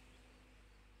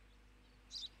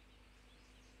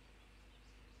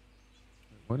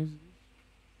 What is it?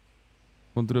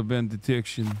 Contraband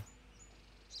detection.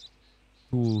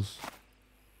 Tools.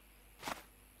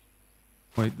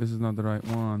 Wait, this is not the right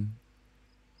one.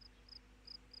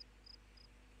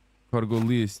 Cargo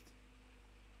list.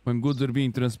 When goods are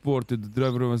being transported, the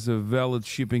driver must have a valid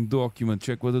shipping document.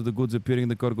 Check whether the goods appearing in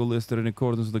the cargo list are in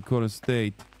accordance with the current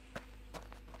state.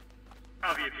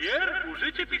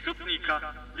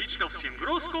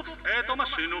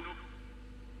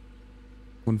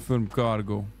 Confirm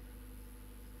cargo.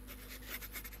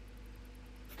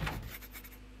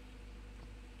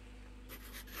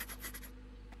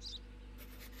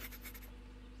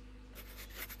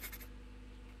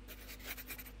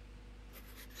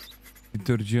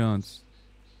 Detergents.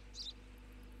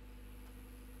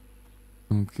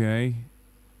 Okay.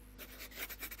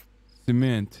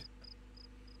 Cement.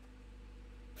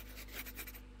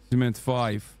 Cement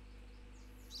 5.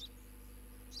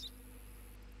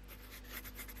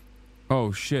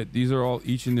 Oh shit, these are all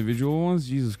each individual ones?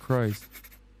 Jesus Christ.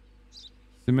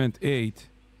 Cement 8.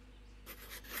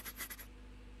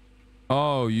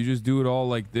 Oh, you just do it all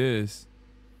like this.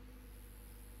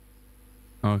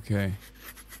 Okay.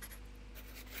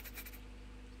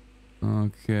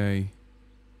 Okay.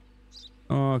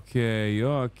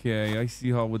 Okay. I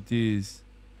see how it is.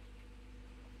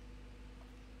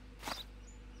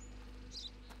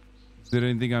 Is there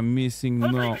anything I'm missing?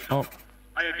 No. Oh.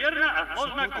 A je vjerna, a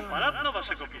można komparatno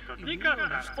waszego pisotnika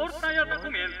transportna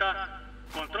dokumenta.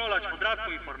 Kontrolać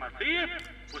podradku informacije,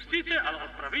 pusticie, ale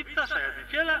odpravica sa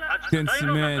jaziciela, a Ten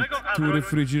cement, two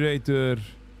refrigerator.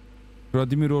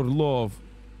 Vladimir Orlov.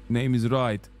 Name is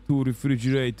right. Two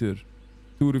refrigerator.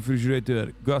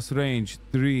 Gas range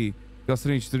 3.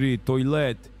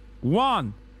 Toilet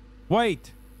 1.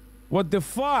 Wait. What the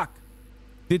fuck?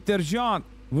 Detergent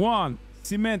 1.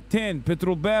 Cement 10.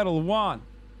 Petrol barrel 1.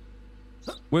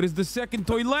 Where is the second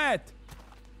toilet?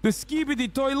 The skibidi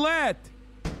toilet.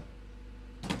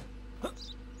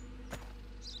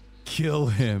 Kill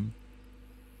him.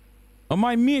 Am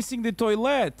I missing the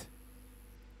toilet?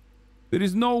 There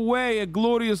is no way a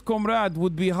glorious comrade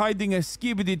would be hiding a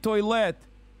skibidi toilet.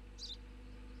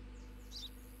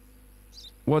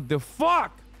 What the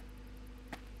fuck?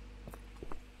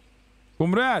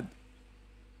 Comrade.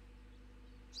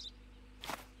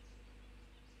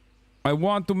 I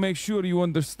want to make sure you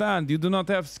understand. You do not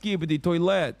have skibidi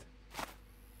toilet.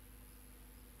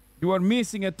 You are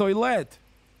missing a toilet.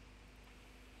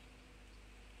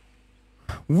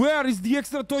 Where is the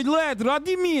extra toilet?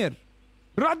 Radimir!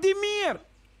 Radimir!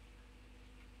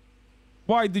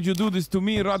 Why did you do this to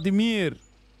me, Radimir?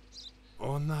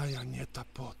 Ona ja nie ta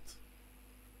pot.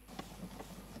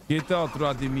 Get out,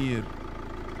 Radimir.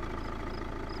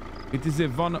 It is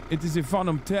a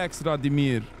phantom tax,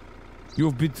 Radimir. You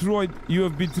have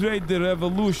betrayed the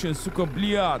revolution, suka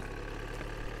bliad.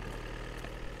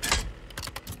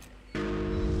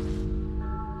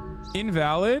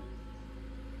 Invalid?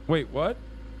 Wait, what?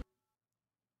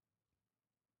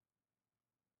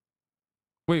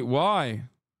 Wait, why?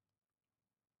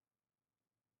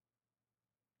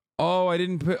 Oh, I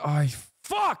didn't put...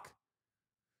 fuck!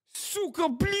 Suka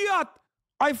bliad!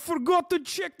 I forgot to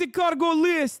check the cargo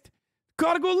list!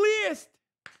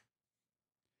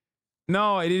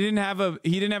 No, he didn't have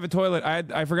a toilet.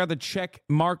 I forgot to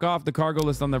mark off the cargo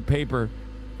list on the paper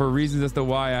for reasons as to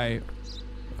why I...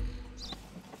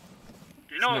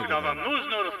 Inoltre vam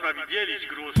нужно распределить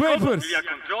грузков для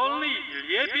контрольной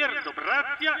лепер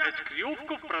добраться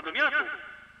ескривку в продомяту.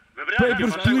 Выбрание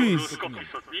вашего грузков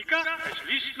писотника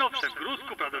лично в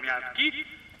грузку продомятки,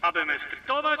 aby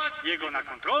mestritować jego na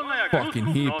kontrolная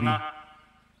грузку зона.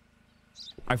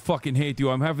 I fucking hate you.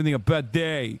 I'm having a bad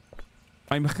day.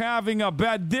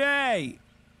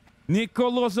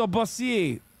 Nicolas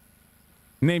Abassi.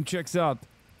 Name checks out.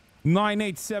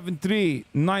 9873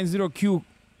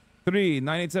 90Q3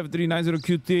 9873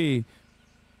 90QT.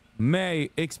 May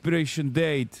expiration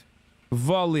date.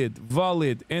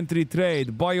 Valid. Entry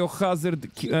trade. Biohazard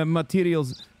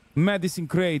materials. Medicine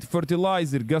crate.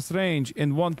 Fertilizer. Gas range.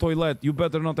 And 1 toilet. You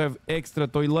better not have extra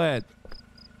toilet.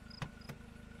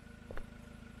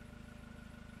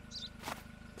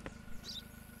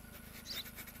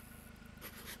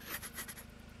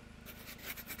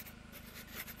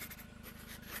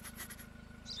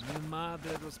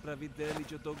 Madre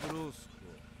rozprawidelить do gruzku.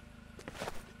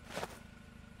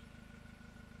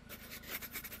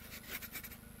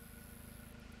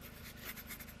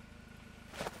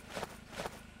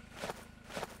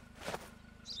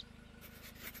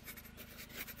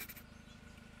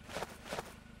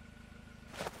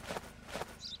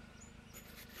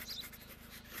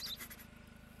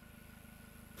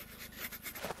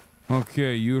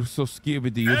 Okay, you're so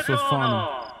skibidi, you're so funny.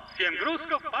 Siem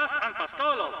gruzkov pas an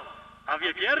pastolov. A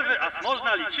wie pierwy, as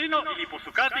można liczyno ili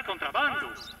posukati kontrabandu.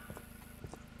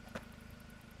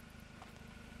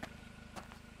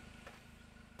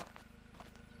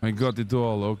 I got it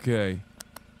all, okay.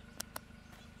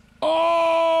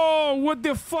 Oh, what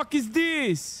the fuck is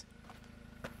this?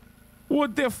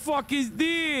 What the fuck is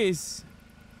this?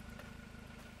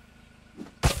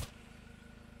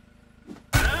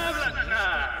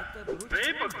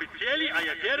 Wy podchwycili, a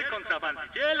ja bier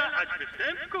kontrabandiciela, ać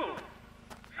występku.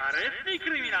 Arestni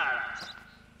kryminala.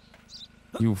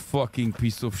 You fucking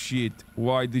piece of shit.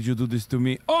 Why did you do this to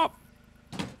me? Oh!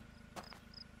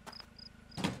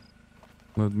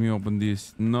 Let me open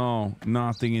this. No,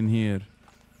 nothing in here.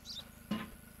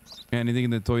 Anything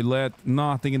in the toilet?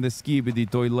 Nothing in the skibidi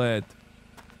toilet.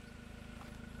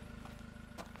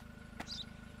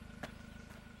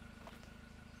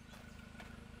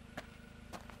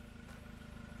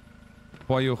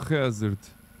 Biohazard.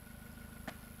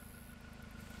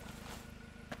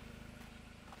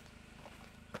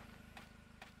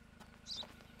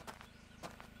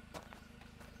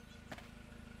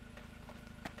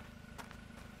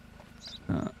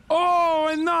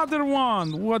 another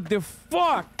one! What the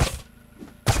fuck?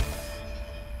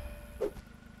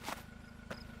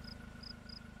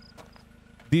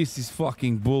 This is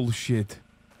fucking bullshit.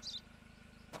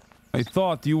 I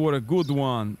thought you were a good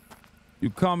one. You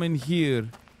come in here,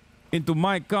 into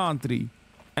my country,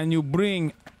 and you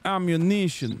bring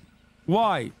ammunition.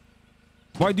 Why?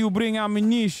 Why do you bring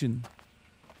ammunition?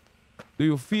 Do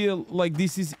you feel like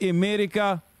this is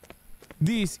America?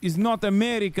 This is not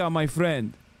America, my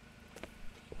friend.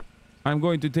 I'm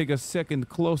going to take a second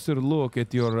closer look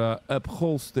at your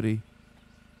upholstery.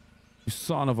 You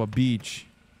son of a bitch.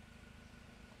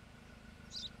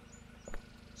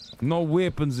 No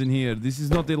weapons in here. This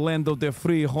is not the land of the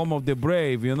free, home of the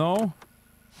brave, you know?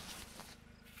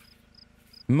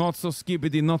 Not so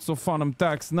skippity, not so phantom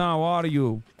tax now, are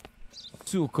you?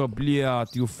 Suka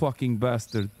bliat, you fucking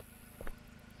bastard.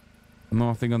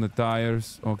 Nothing on the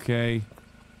tires, okay.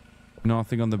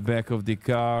 Nothing on the back of the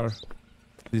car.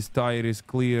 This tire is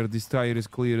clear, this tire is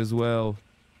clear as well.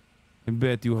 I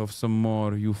bet you have some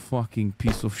more, you fucking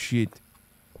piece of shit.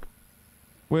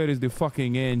 Where is the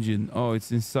fucking engine? Oh, it's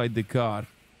inside the car.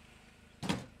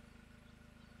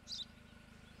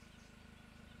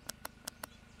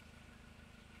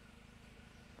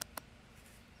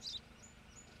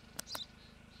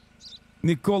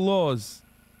 Nicolas,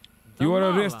 you are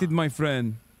arrested, my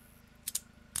friend.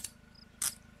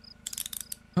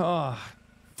 Ah,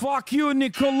 fuck you,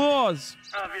 Nicolas!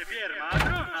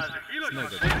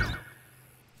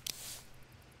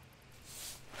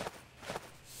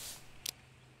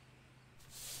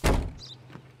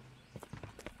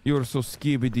 You're so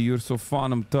skibidi, you're so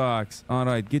phantom tax.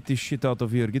 Alright, get this shit out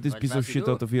of here. Get this piece of shit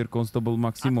out of here, Constable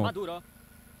Maximov.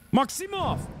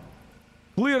 Maximov!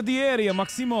 Clear the area,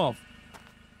 Maximov!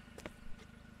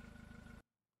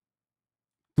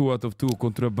 2 out of 2,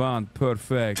 contraband,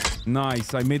 perfect.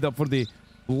 Nice, I made up for the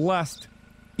last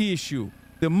issue.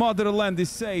 The motherland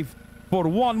is safe for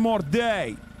one more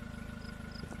day.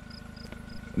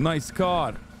 Nice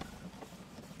car.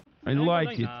 I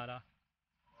like it.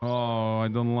 Oh, I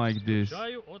don't like this.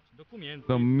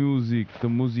 The music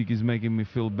is making me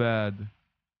feel bad.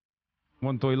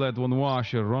 One toilet, one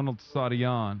washer, Ronald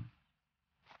Sarian.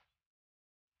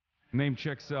 Name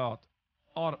checks out.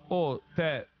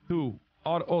 ROT2,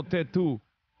 ROT2,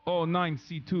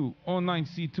 09C2,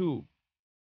 09C2.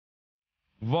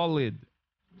 Valid.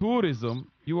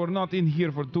 Tourism? You are not in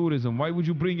here for tourism. Why would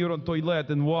you bring your own toilet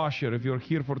and washer if you're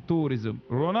here for tourism?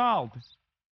 Ronald!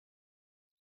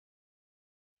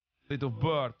 Date of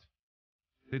birth.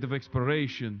 Date of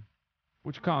expiration.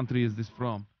 Which country is this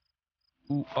from?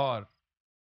 UR.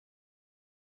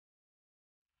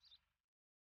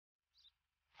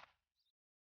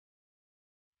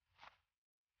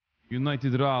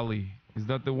 United Rally. Is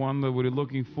that the one that we're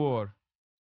looking for?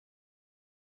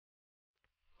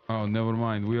 Oh, never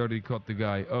mind. We already caught the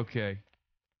guy. Okay.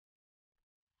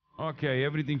 Okay,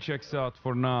 everything checks out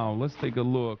for now. Let's take a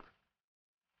look.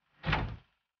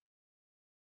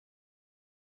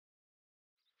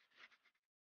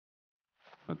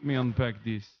 Let me unpack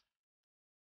this.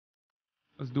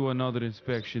 Let's do another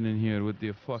inspection in here with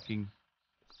the fucking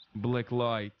black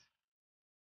light.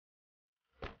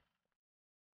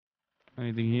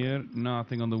 Anything here?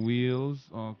 Nothing on the wheels.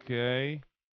 Okay.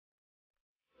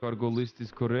 Cargo list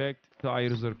is correct.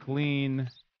 Tires are clean.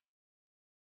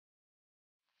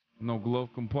 No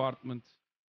glove compartment.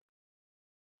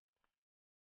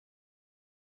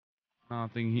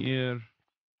 Nothing here.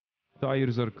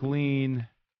 Tires are clean.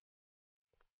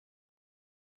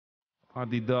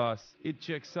 Adidas. It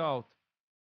checks out.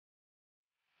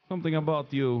 Something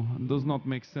about you does not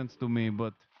make sense to me,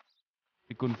 but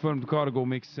the confirmed cargo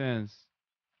makes sense.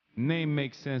 Name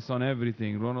makes sense on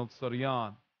everything. Ronald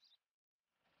Sarian.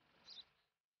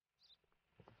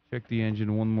 Check the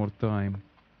engine one more time.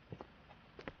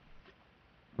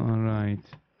 Alright.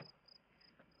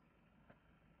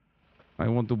 I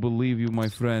want to believe you, my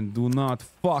friend. Do not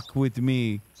fuck with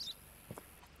me.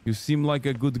 You seem like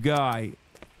a good guy.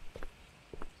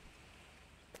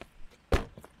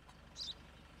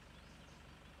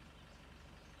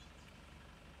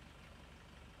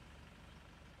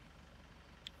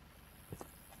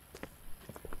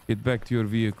 Get back to your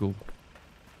vehicle.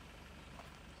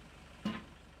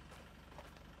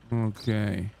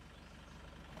 Okay.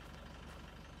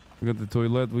 We got the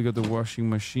toilet, we got the washing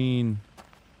machine.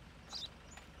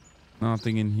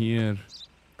 Nothing in here.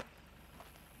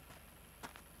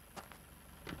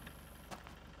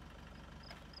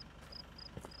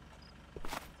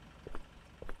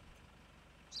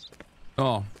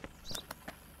 Oh.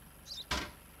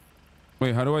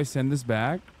 Wait, how do I send this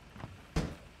back?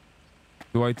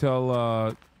 Do I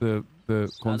tell the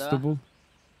constable?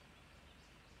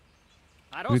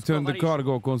 Return the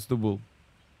cargo, constable.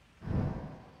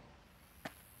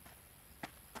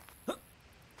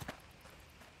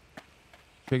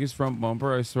 Check his front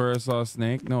bumper. I swear I saw a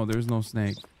snake. No, there's no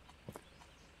snake.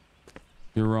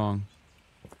 You're wrong.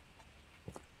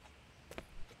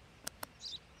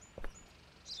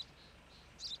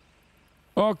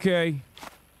 Okay.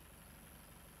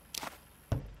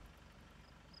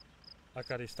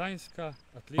 Akaristan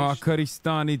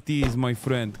it is, my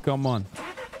friend. Come on.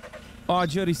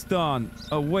 Ajaristan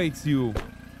awaits you.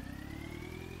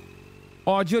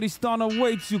 Ajaristan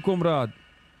awaits you, comrade.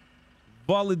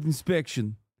 Valid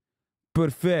inspection.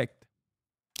 Perfect.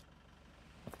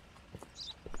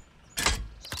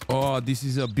 Oh, this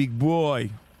is a big boy.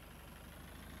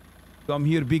 Come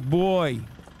here, big boy.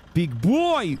 Big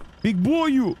boy! Big boy,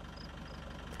 you!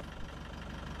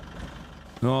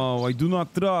 No, I do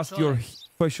not trust your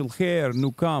facial hair,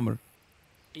 newcomer.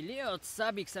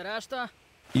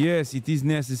 Yes, it is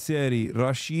necessary.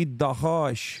 Rashid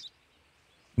Dahash.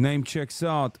 Name checks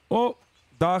out. Oh,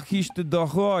 Dahish to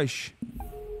Dahash.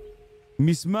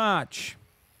 Mismatch.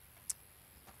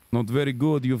 Not very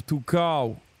good. You have 2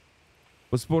 cow.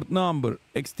 Passport number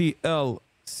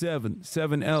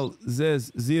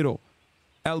XTL77LZ0.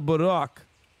 Al Barak.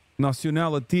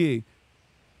 Nationality.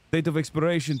 Date of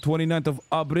expiration 29th of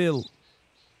April.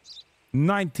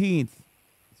 19th.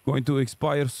 It's going to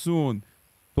expire soon.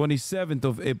 27th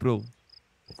of April.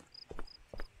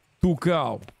 2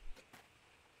 cow.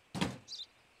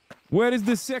 Where is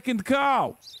the second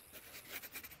cow?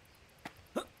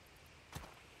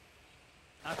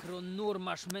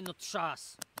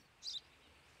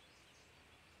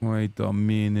 Wait a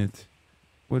minute.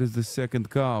 Where is the second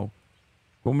cow?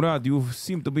 Comrade, you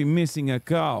seem to be missing a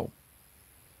cow.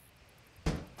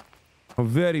 A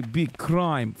very big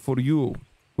crime for you.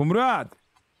 Comrade!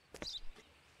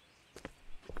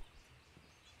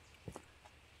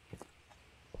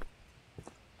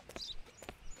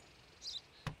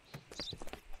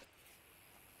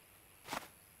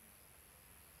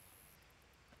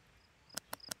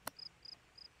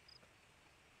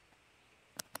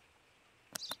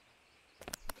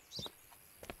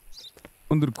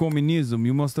 Under communism,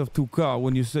 you must have 2 cow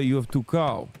when you say you have 2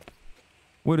 cow.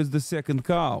 Where is the second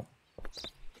cow?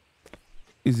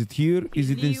 Is it here? Is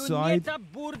it inside?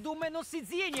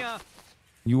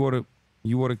 You are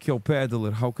a cow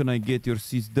peddler. How can I get your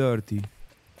seats dirty?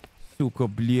 Suka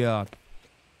bliat.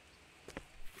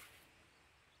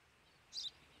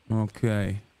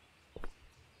 Okay.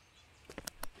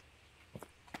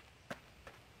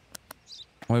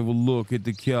 I will look at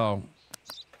the cow.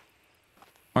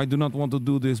 I do not want to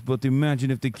do this, but imagine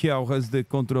if the cow has the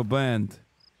contraband.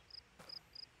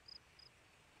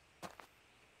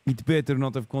 It better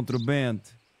not have contraband.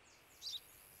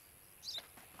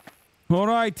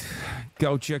 Alright,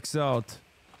 cow checks out.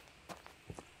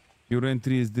 Your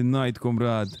entry is denied,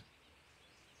 comrade.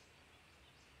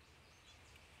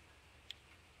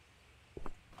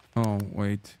 Oh,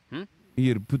 wait.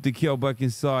 Here, put the cow back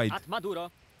inside.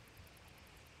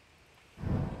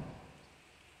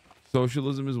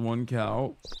 Socialism is 1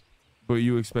 cow, but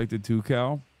you expected 2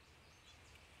 cow?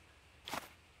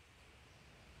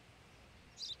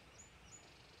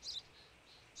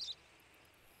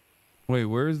 Wait,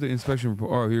 where is the inspection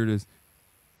report? Oh, here it is.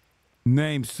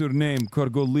 Name, surname,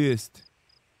 cargo list,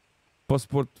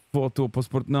 passport photo,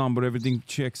 passport number, everything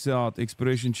checks out,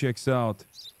 expiration checks out.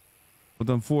 But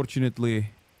unfortunately,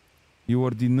 you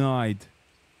are denied.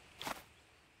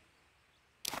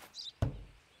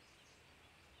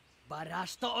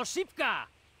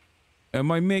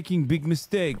 Am I making big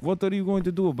mistake? What are you going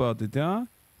to do about it, huh?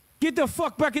 Get the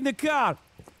fuck back in the car!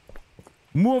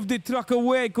 Move the truck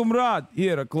away, comrade!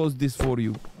 Here, I close this for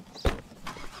you.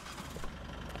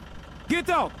 Get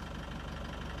out!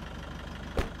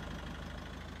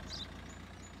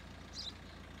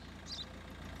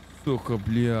 Сука,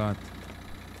 блядь.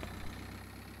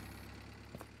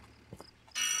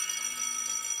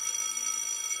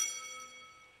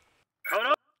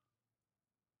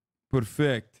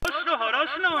 Perfect.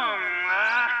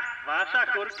 Ваша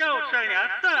курка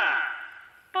ученица.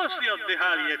 Пошли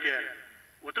отдыхали теперь.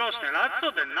 Утро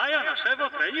снелаться, денная нашего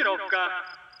тренировка.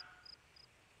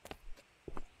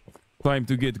 Time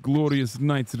to get glorious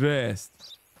night's rest.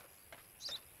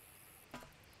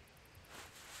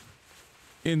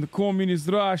 In communist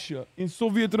Russia, in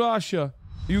Soviet Russia,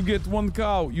 you get 1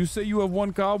 cow. You say you have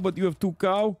 1 cow, but you have 2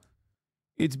 cow.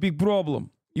 It's big problem.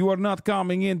 You are not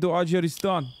coming into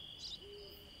Azerbaijan.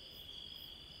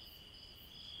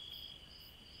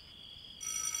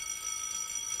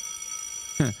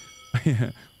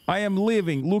 I am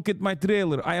living. Look at my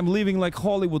trailer. I am living like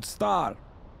Hollywood star.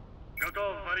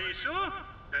 Готов, Борису?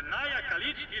 Дная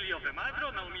калич или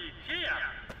овемадро на умилиция.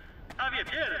 А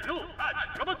ветер, ну,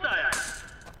 ач, работая.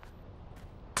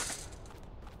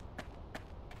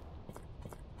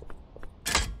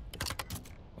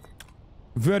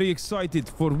 Very excited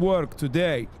for work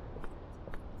today.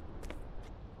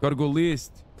 Cargo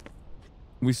list.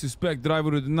 We suspect driver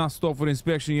who did not stop for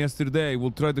inspection yesterday will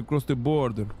try to cross the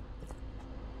border.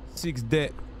 6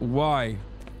 dead. Why?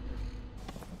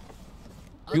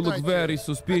 You look very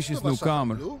suspicious,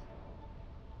 newcomer.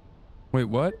 Wait,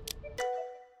 what?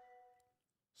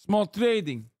 Small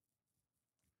trading.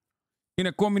 In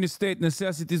a communist state,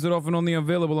 necessities are often only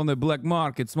available on the black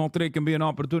market. Small trade can be an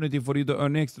opportunity for you to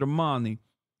earn extra money.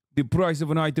 The price of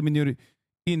an item in your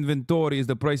inventory is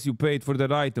the price you paid for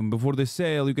that item. Before the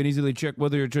sale, you can easily check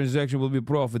whether your transaction will be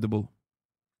profitable.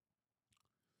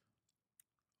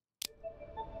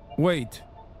 Wait.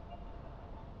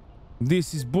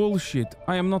 This is bullshit.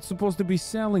 I am not supposed to be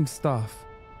selling stuff.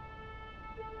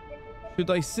 Should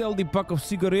I sell the pack of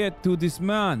cigarettes to this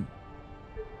man?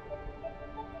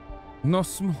 No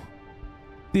smoke.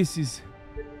 This is...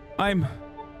 I'm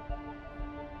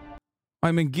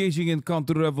engaging in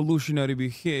counter-revolutionary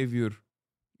behavior.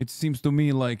 It seems to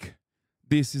me like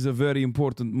this is a very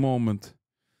important moment.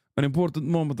 An important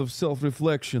moment of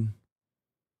self-reflection.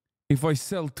 If I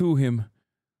sell to him,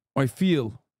 I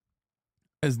feel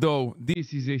as though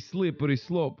this is a slippery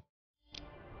slope.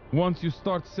 Once you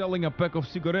start selling a pack of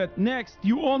cigarettes, next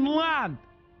you own land.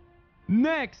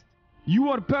 Next, you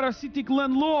are parasitic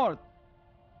landlord.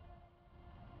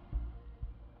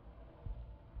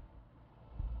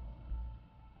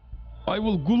 I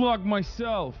will gulag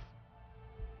myself.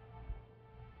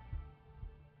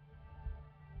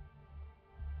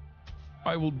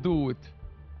 I will do it.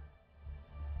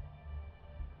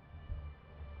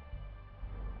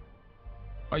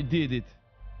 I did it.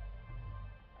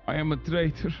 I am a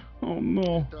traitor. Oh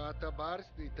no.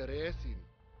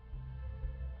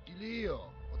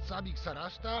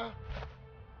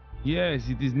 Yes,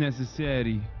 it is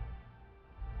necessary.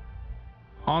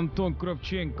 Anton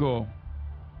Kravchenko.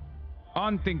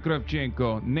 Anton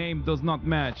Kravchenko. Name does not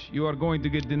match. You are going to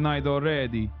get denied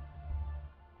already.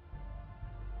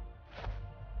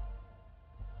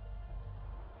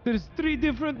 There's 3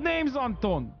 different names,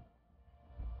 Anton.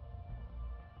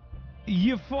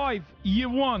 Y5,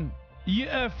 Y1,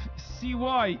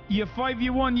 YFCY, Y5,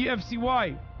 Y1,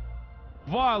 YFCY.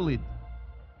 Valid.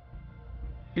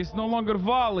 It's no longer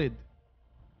valid.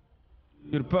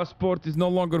 Your passport is no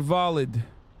longer valid.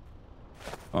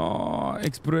 Oh,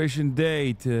 expiration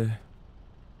date.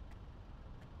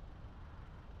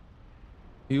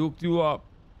 He hooked you up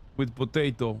with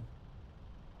potato.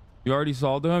 You already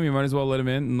sold him? You might as well let him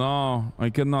in. No, I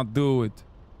cannot do it.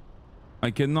 I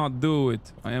cannot do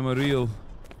it. I am a real...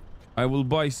 I will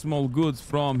buy small goods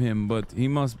from him, but he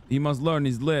must learn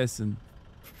his lesson.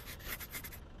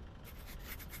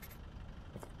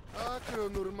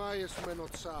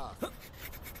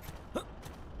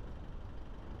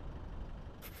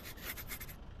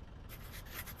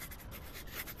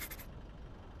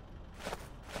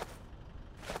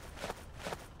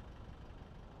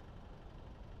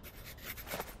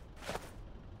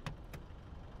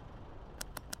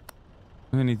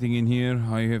 Anything in here?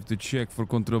 I have to check for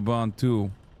contraband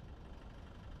too.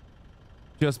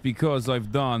 Just because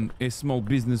I've done a small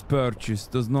business purchase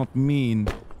does not mean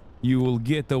you will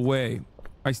get away.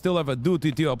 I still have a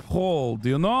duty to uphold,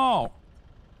 you know?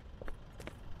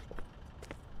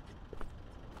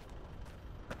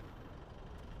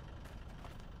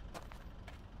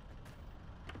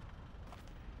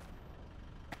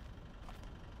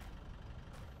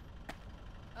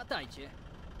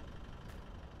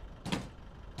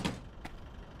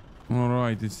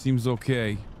 Alright, it seems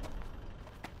okay.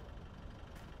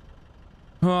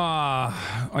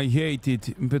 Ah, I hate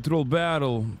it. Petrol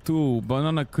barrel, 2.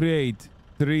 Banana crate,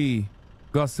 3.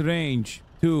 Gas range,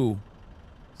 2.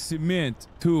 Cement,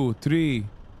 2, 3.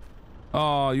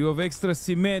 Oh, you have extra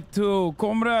cement too.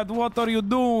 Comrade, what are you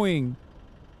doing?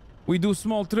 We do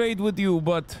small trade with you,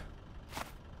 but...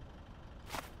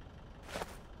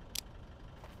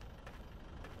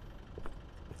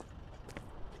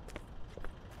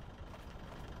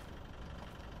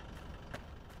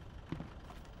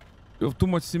 You have too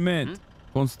much cement.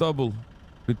 Constable,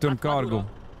 return cargo.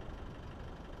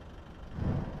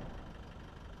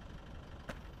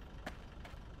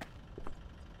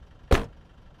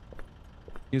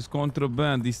 He's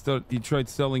contraband. He tried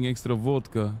selling extra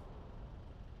vodka.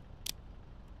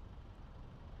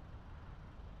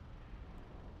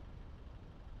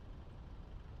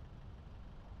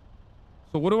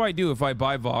 So what do I do if I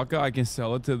buy vodka? I can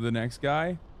sell it to the next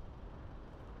guy.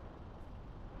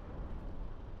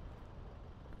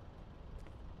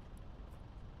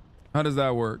 How does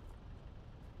that work?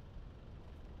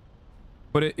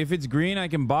 But if it's green, I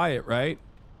can buy it, right?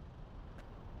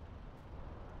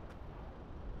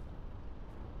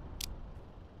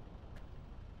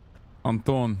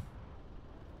 Anton.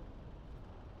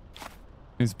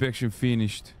 Inspection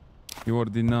finished. You are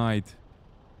denied.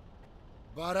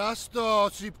 Barasto,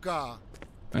 Sipka.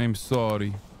 I'm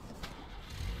sorry.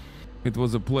 It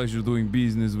was a pleasure doing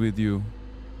business with you.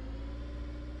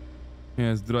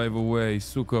 Yes, drive away.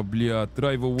 Suka, blyat.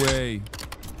 Drive away.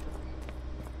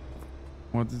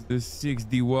 What is this? 6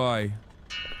 DY.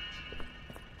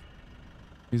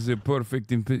 It's a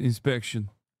perfect inspection.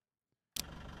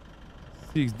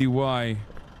 6 DY.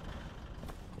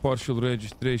 Partial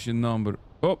registration number.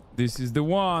 Oh, this is the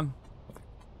one.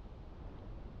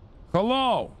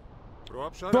 Hello.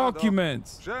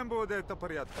 Documents.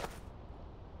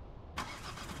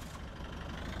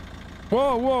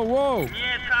 Whoa, whoa, whoa.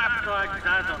 Nie tak to jak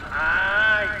zadzon.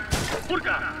 Aj!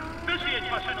 Furka!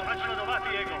 Wyśjedź maszyną, a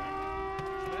śladowaty jego.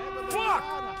 Fuck!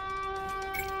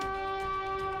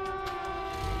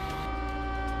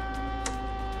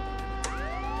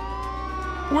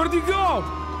 Where'd he go?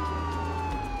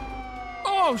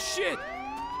 Oh, shit!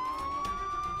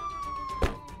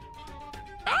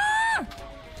 Ah!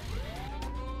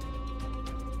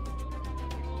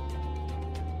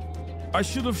 I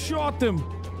should have shot him.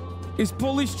 It's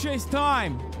police chase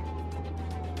time.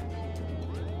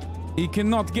 He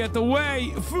cannot get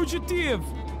away. Fugitive.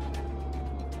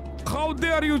 How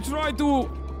dare you try to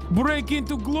break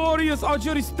into glorious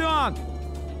Azerbaijan?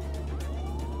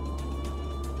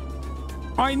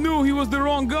 I knew he was the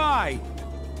wrong guy.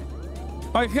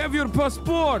 I have your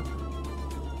passport.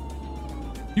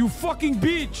 You fucking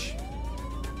bitch.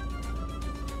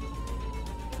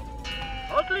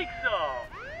 Odlikso!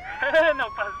 No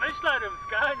pas wyślarym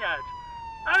zganiać.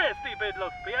 Ale z tej bydlo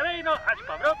spierejno, ać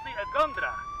powrotny et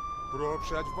gondra.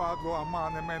 Пропшать вадло, а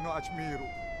мане мено ач миру.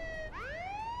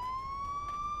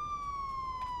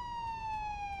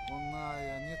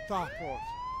 Оная не та пот.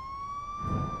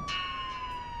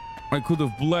 I could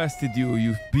have blasted you,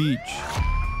 you bitch.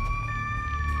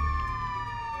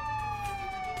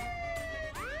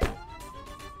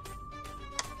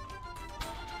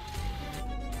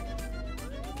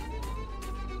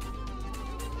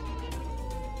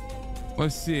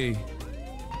 Let's see.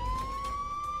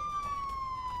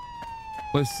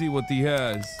 Let's see what he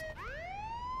has.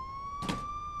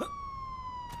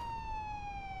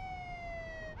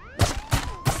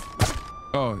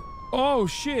 Oh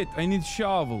shit, I need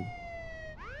shovel.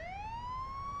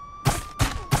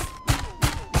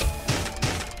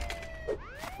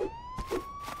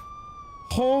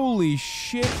 Holy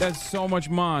shit, that's so much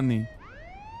money.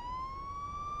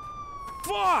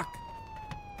 Fuck!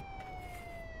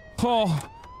 Oh,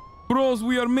 bros,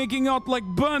 we are making out like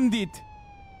bandit.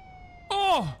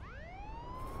 Oh!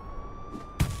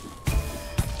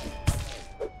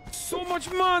 So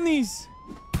much monies!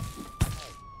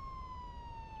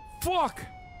 Fuck!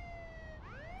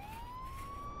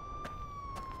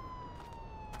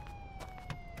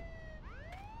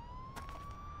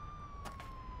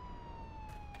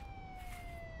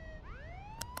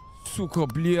 Сука,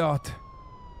 блядь.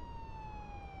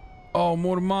 Oh,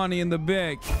 more money in the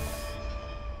bag.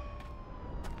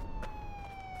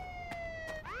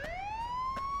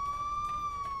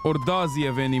 Or does he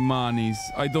have any monies?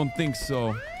 I don't think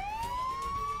so.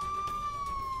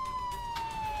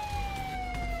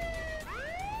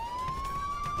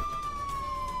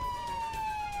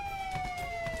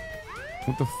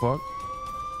 What the fuck?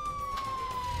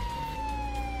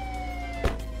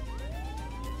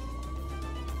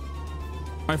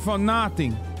 I found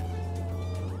nothing.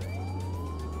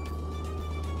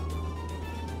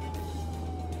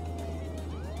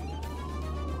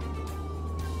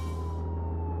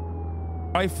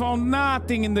 I found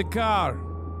nothing in the car.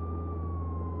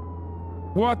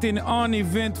 What an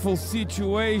uneventful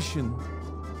situation.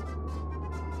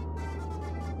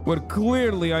 Where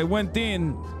clearly I went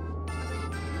in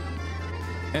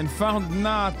and found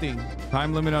nothing.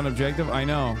 Time limit on objective? I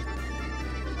know.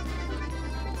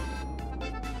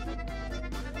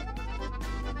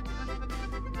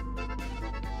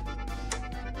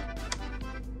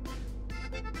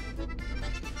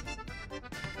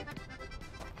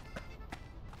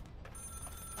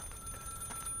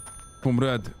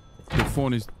 Comrade, the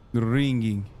phone is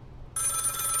ringing.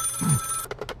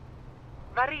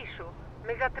 Varishu,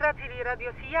 my zatracili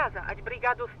radiosjaza, ać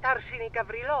brigadu starszini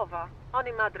Gawrilowa.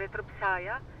 Oni madre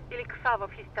trpsaja, ili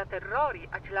kwawów hista terrori,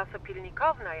 ać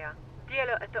lasopilnikownaja.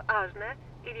 Dielo eto ażne,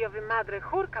 ili owy madre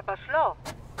churka paszlo.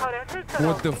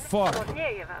 What the fuck?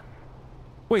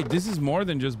 Wait, this is more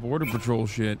than just border patrol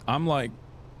shit. I'm like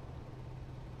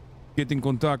Get in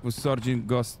contact with Sergeant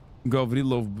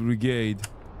Gavrilov Brigade.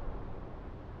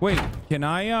 Wait, can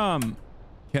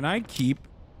I keep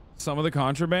some of the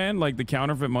contraband, like the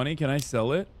counterfeit money? Can I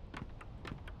sell it?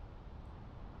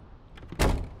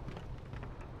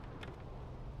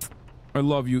 I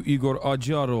love you, Igor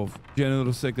Ajarov,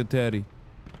 General Secretary.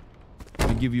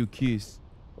 I give you a kiss.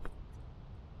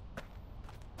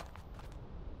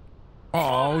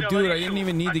 Oh, dude, I didn't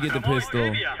even need to get the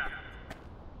pistol.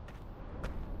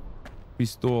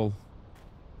 Pistol.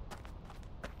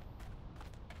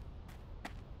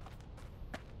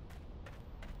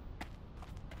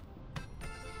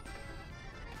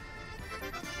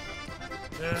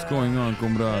 What's going on,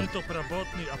 comrade? Ето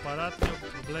преработни апарати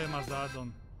од проблема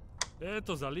задон.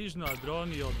 Ето залижно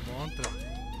адрони од Монтра.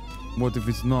 What if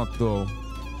it's not, though?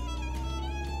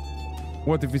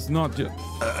 What if it's not just...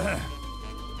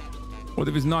 What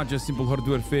if it's not just simple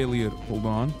hardware failure? Hold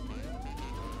on.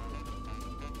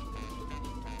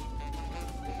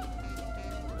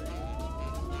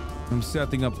 I'm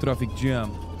setting up traffic jam.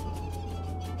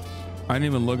 I didn't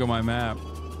even look at my map.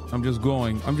 I'm just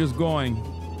going. I'm just going.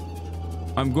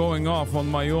 I'm going off on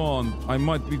my own. I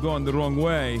might be going the wrong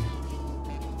way.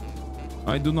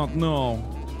 I do not know.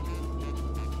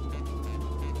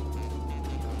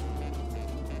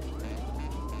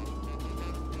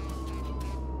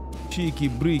 Cheeky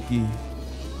breaky.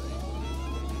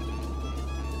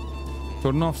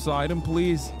 Turn off siren,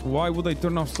 please. Why would I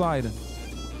turn off siren?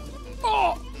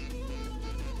 Oh!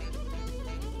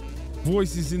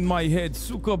 Voices in my head.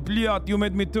 Suka, bliat, you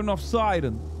made me turn off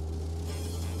siren.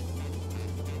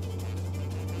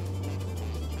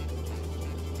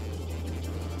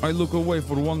 I look away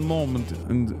for one moment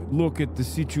and look at the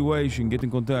situation. Get in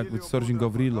contact with Sergeant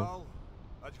Gavrilov.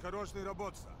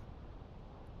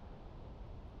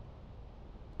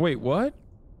 Wait, what?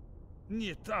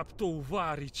 Nie tapto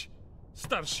uvarić.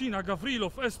 Staršina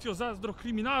Gavrilov estio zazdro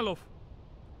kriminalov.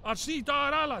 Acni ta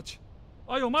aralać.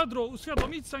 Ajo madro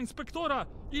uswiadomica inspektora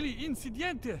ili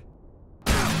incidente.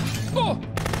 Oh!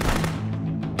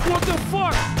 What the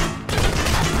fuck?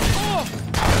 Oh!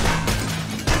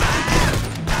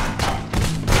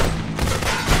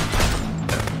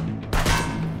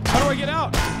 How do I get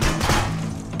out?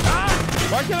 Ah!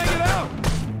 Why can't I get out?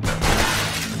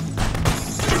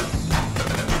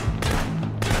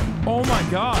 Oh my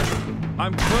god.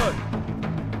 I'm good.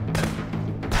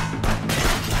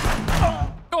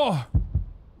 Oh!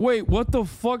 Wait, what the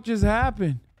fuck just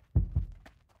happened?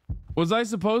 Was I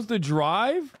supposed to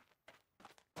drive?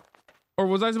 Or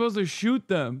was I supposed to shoot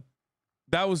them?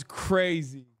 That was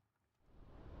crazy.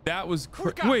 That was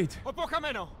crazy. Wait.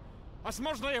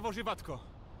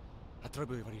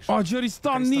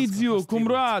 Ajaristan needs you,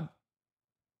 comrade.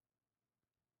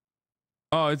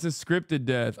 Oh, it's a scripted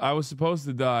death. I was supposed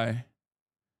to die.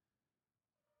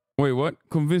 Wait, what?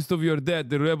 Convinced of your death,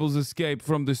 the rebels escaped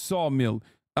from the sawmill.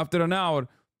 After an hour,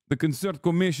 the concerned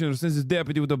commissioner sends his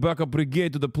deputy with a backup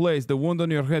brigade to the place. The wound on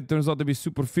your head turns out to be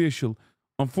superficial.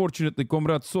 Unfortunately,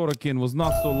 Comrade Sorokin was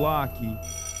not so lucky.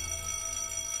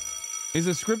 It's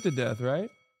a scripted death, right?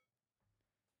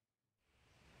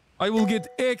 I will get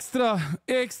extra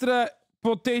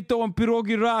potato and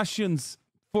pierogi rations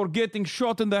for getting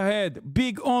shot in the head.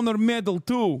 Big honor medal,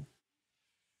 too.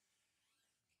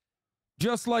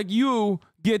 Just like you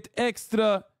get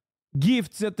extra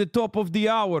gifts at the top of the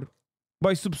hour.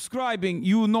 By subscribing,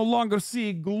 you no longer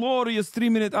see glorious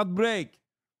 3-minute ad break.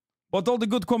 But all the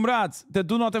good comrades that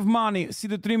do not have money see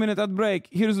the 3-minute ad break.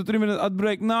 Here's the 3-minute ad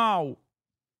break now.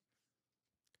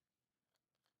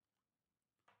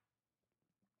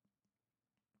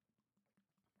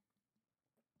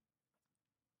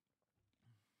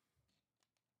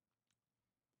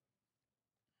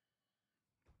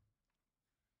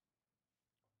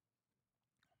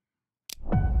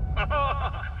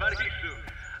 Bariszu,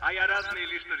 a ja radny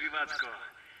listo żywacko.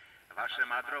 Wasze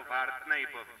madro wartne i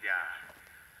powdzia.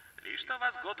 Listo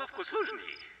was gotowku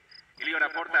służni. Ili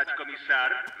raportać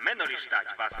komisar, meno lisztać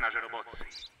was na żerobocy.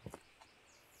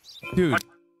 Dude,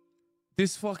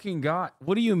 this fucking guy,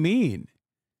 what do you mean?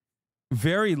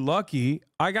 Very lucky.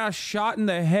 I got shot in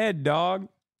the head, dog.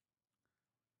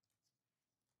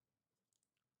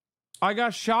 I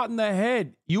got shot in the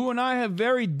head. You and I have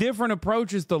very different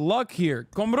approaches to luck here.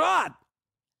 Comrade!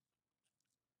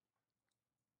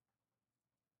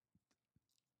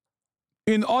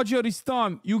 In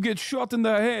Ajaristan, you get shot in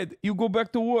the head. You go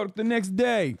back to work the next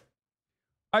day.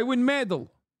 I win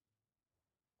medal.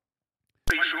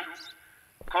 Bariszu,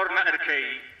 korna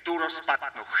RKI tu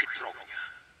rozpadną chytrownia.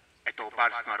 Eto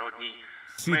barst narodni,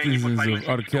 Citizens of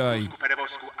Arkai.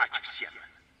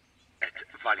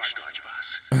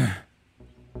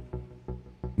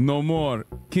 No more.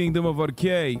 Kingdom of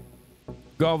RK.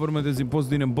 Government has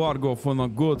imposed an embargo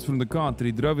on goods from the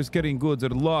country. Drivers carrying goods or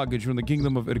luggage from the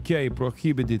Kingdom of RK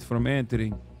prohibited from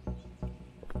entering.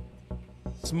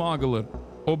 Smuggler.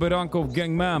 Oberankov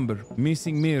gang member.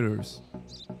 Missing mirrors.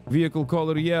 Vehicle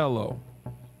color yellow.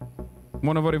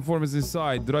 One of our informants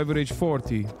inside. Driver age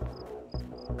 40.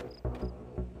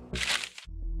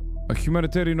 A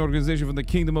humanitarian organization from the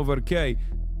Kingdom of RK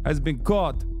has been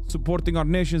caught supporting our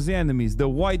nation's enemies, the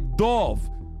White Dove,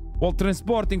 while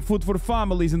transporting food for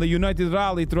families in the United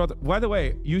Rally throughout. By the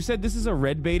way, you said this is a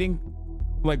red baiting,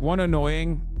 like one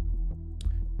annoying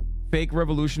fake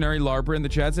revolutionary LARPer in the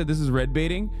chat said this is red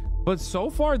baiting, but so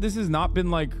far this has not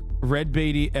been like red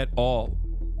baity at all.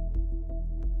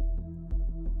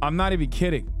 I'm not even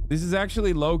kidding. This is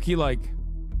actually low-key like,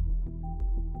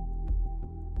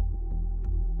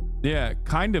 yeah,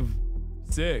 kind of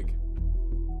sick.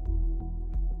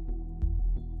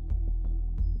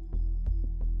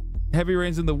 Heavy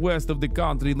rains in the west of the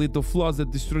country led to floods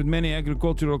that destroyed many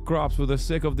agricultural crops. For the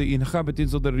sake of the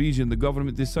inhabitants of the region, the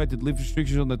government decided to lift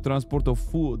restrictions on the transport of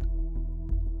food.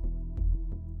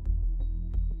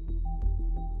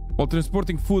 While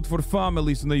transporting food for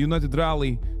families in the United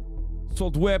Rally,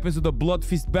 sold weapons to the Blood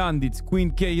Fist bandits,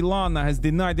 Queen Kailana has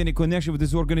denied any connection with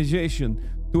this organization.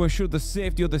 To ensure the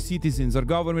safety of the citizens, our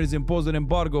government has imposed an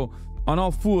embargo on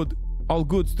all food, all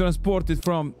goods transported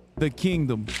from the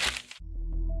kingdom.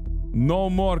 No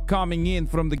more coming in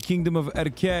from the Kingdom of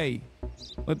RK.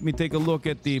 Let me take a look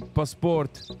at the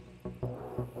passport.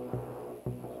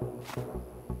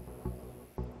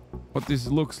 What this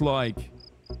looks like.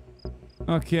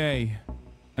 Okay.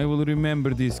 I will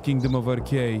remember this, Kingdom of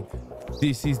RK.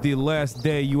 This is the last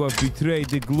day you have betrayed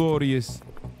the glorious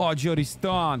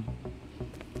Ajaristan.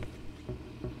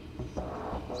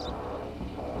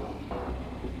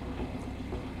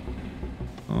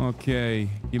 Okay,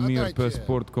 give me your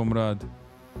passport, comrade.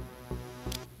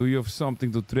 Do you have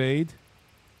something to trade?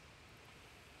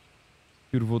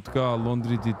 Pure vodka,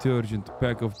 laundry detergent,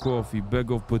 pack of coffee,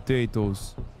 bag of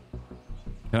potatoes.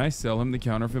 Can I sell him the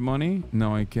counterfeit money?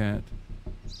 No, I can't.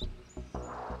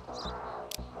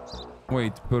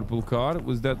 Wait, purple car?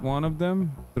 Was that one of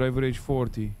them? Driver age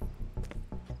 40.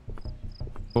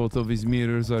 Both of his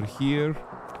mirrors are here.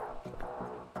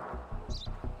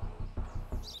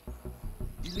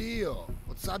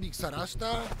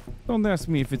 Don't ask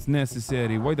me if it's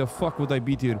necessary. Why the fuck would I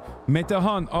be here?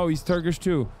 Metehan. Oh, he's Turkish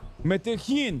too.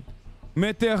 Metehin.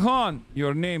 Metehan.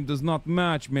 Your name does not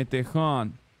match,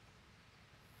 Metehan.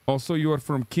 Also, you are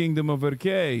from Kingdom of RK.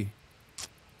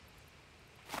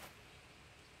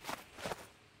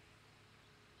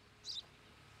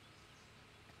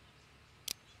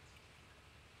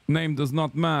 Name does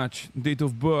not match. Date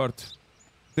of birth.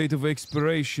 Date of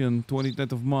expiration,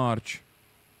 29th of March.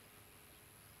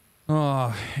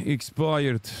 Ah,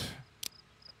 expired.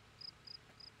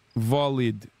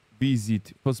 Valid.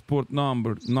 Visit. Passport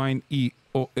number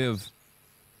 9EOF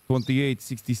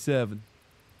 2867.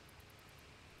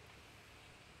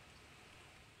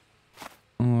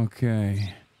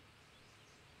 Okay.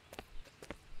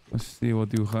 Let's see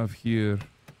what you have here.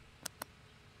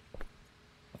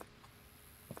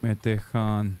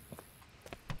 Metehan.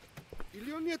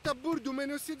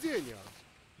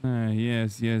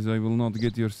 Yes, I will not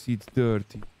get your seat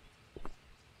dirty.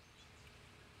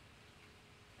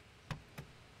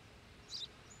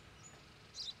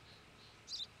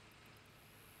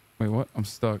 Wait, what? I'm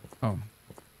stuck. Oh.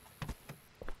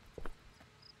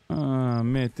 Ah,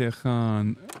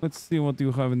 Metehan. Let's see what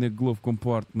you have in the glove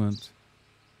compartment.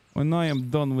 When I am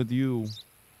done with you.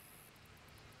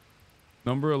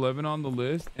 Number 11 on the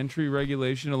list. Entry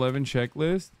regulation 11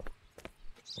 checklist.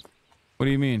 What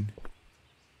do you mean?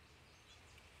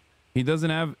 He doesn't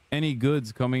have any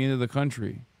goods coming into the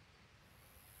country.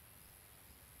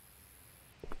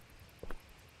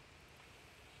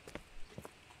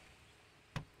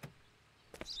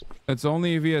 That's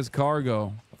only if he has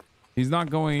cargo. He's not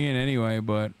going in anyway,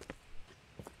 but...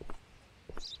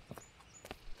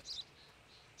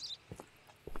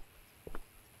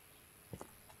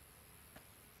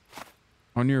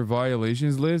 On your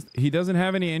violations list, he doesn't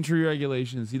have any entry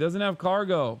regulations. He doesn't have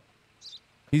cargo.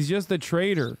 He's just a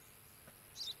trader.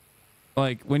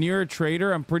 Like, when you're a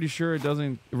trader, I'm pretty sure it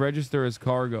doesn't register as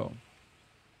cargo.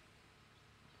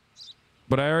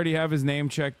 But I already have his name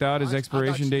checked out, his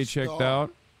expiration date checked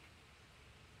out.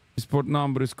 His port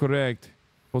number is correct.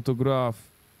 Photograph,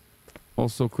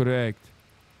 also correct.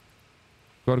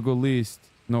 Cargo list,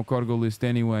 no cargo list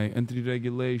anyway. Entry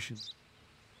regulations.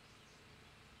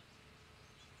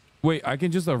 Wait, I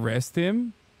can just arrest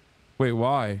him? Wait,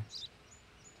 why?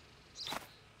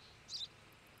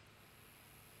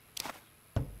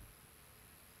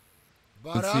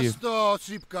 Let's see if... Barasto,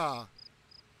 Sipka.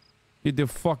 Get the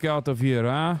fuck out of here,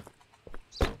 huh?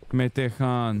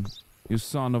 Metehan. You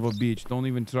son of a bitch. Don't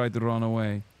even try to run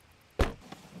away.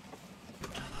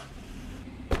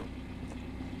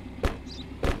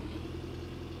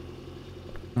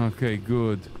 Okay,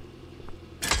 good.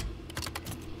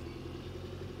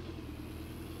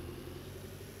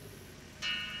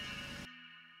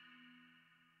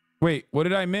 Wait, what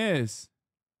did I miss?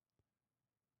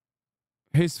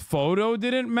 His photo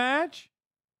didn't match?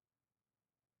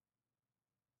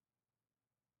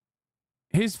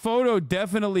 His photo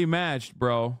definitely matched,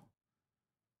 bro.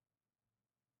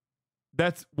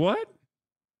 That's what?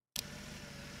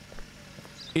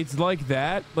 It's like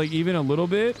that? Like even a little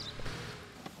bit?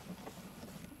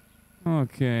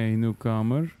 Okay,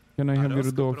 newcomer. Can I have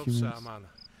your documents?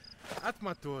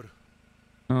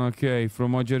 Okay,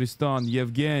 from Majaristan,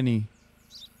 Yevgeny.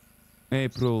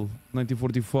 April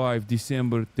 1945,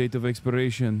 December, date of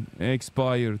expiration,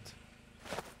 expired.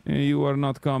 You are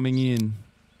not coming in.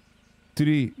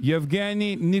 3.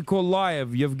 Yevgeny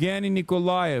Nikolaev. Yevgeny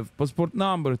Nikolaev. Passport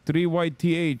number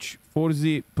 3YTH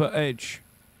 4ZPH.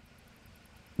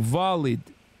 Valid.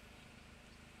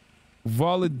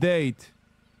 Valid date.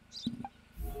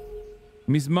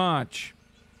 Mismatch.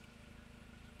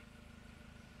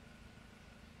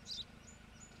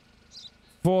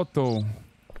 Photo.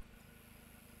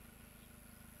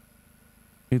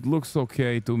 It looks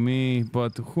okay to me,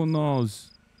 but who knows?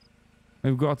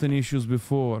 I've gotten issues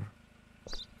before.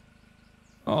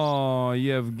 Oh,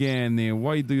 Yevgeny,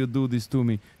 why do you do this to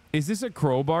me? Is this a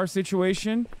crowbar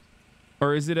situation?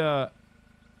 Or is it a...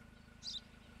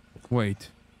 Wait.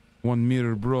 One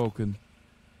mirror broken.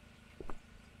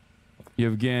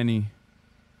 Yevgeny.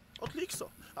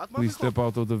 Please step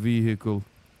out of the vehicle.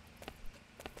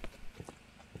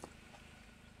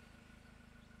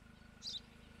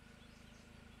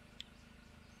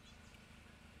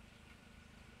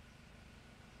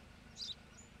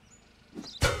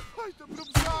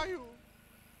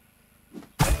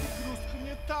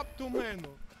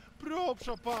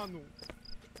 Proszę panu.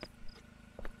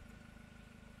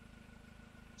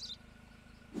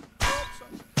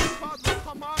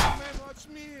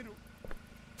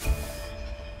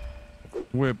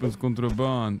 Weapons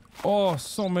contraband. Oh,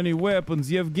 so many weapons.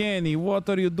 Yevgeny, what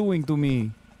are you doing to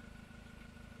me?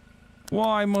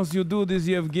 Why must you do this,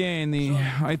 Yevgeny?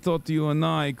 I thought you and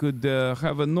I could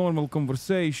have a normal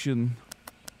conversation.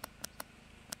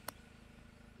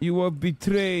 You have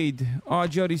betrayed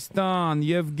Ajaristan,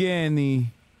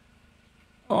 Yevgeny.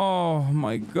 Oh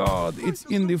my god, it's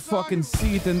in the fucking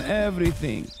seat and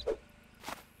everything.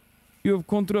 You have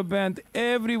contraband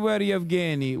everywhere,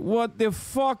 Yevgeny. What the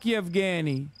fuck,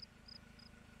 Yevgeny?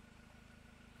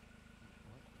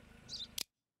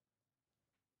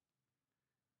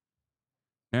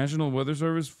 National Weather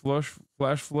Service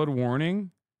flash flood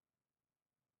warning?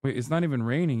 Wait, it's not even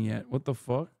raining yet. What the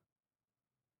fuck?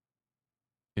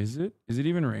 Is it? Is it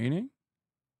even raining?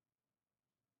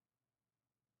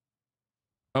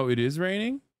 Oh, it is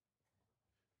raining?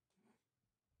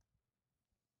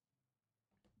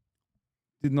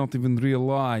 Did not even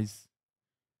realize.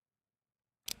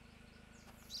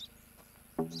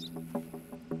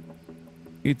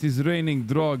 It is raining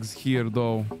drugs here,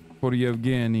 though, for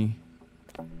Yevgeny.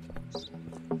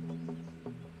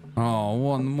 Oh,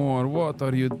 one more. What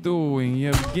are you doing,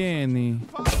 Yevgeny?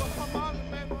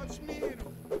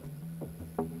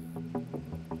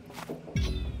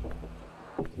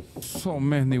 So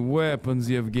many weapons,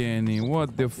 Yevgeny.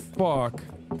 What the fuck?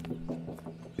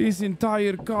 This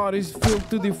entire car is filled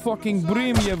to the fucking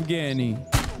brim, Yevgeny.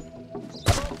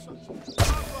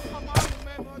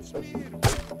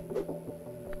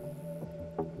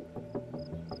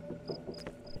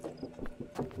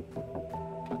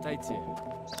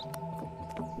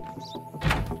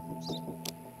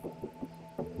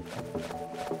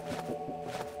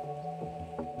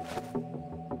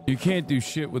 You can't do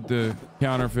shit with the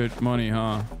counterfeit money,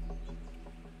 huh?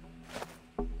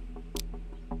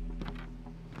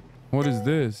 What is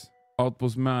this?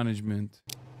 Outpost management.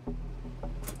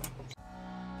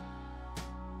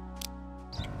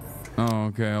 Oh,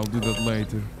 okay, I'll do that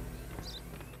later.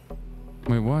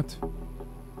 Wait, what?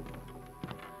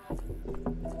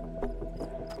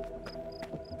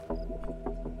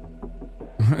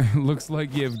 Looks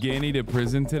like Yevgeny to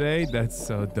prison today? That's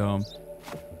so dumb.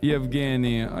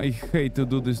 Yevgeny, I hate to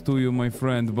do this to you, my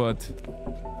friend, but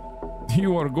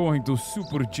you are going to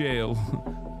super jail.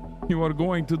 You are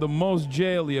going to the most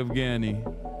jail, Yevgeny.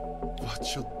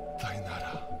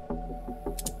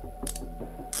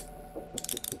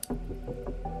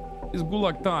 It's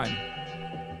gulag time.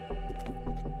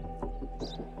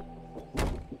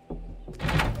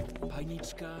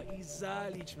 Ка и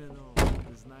заличмено.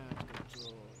 Знаят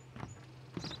като...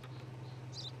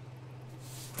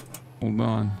 Hold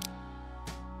on.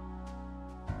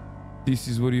 This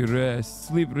is where you rest.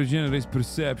 Sleep regenerates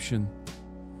perception.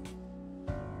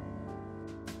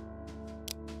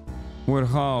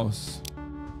 Warehouse.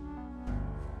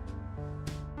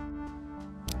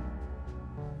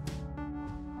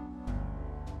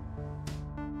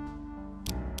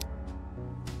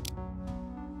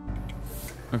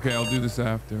 Okay, I'll do this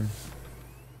after.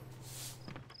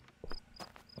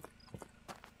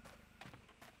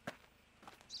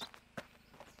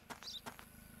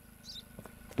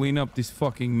 Clean up this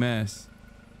fucking mess.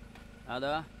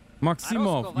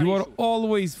 Maximov, you are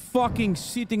always fucking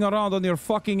sitting around on your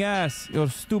fucking ass. Your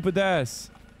stupid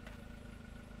ass.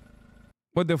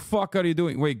 What the fuck are you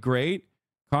doing? Wait, great.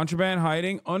 Contraband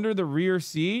hiding under the rear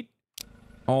seat?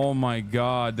 Oh my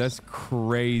god, that's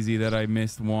crazy that I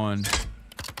missed one.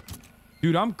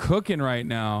 Dude, I'm cooking right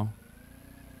now.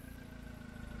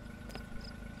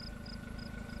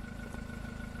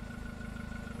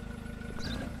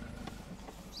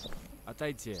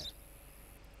 Отойти.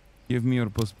 Give me your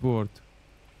passport.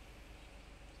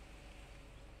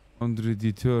 Under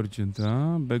detergent,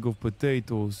 huh? Bag of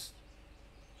potatoes.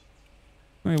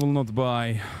 I will not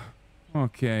buy.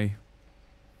 Okay.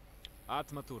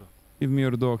 Atmatura. Give me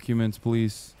your documents,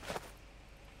 please.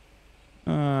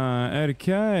 RK.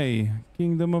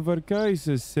 Kingdom of RK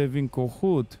says Sevin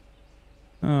Kohut.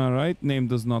 Alright, name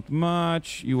does not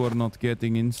match. You are not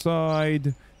getting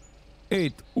inside.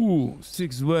 8 U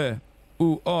 6 W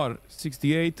UR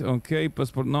 68. Okay,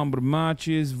 passport number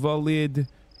matches. Valid.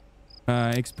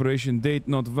 Expiration date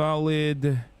not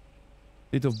valid.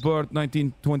 Date of birth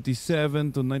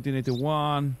 1927 to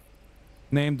 1981.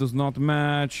 Name does not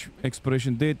match.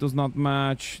 Expiration date does not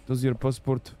match. Does your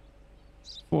passport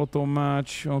photo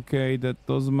match? Okay, that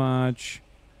does match.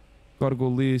 Cargo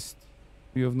list.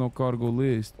 We have no cargo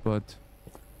list, but...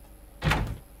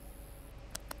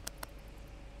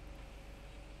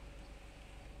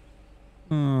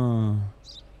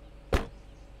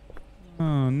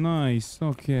 Oh, nice.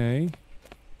 Okay.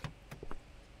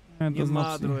 That Не does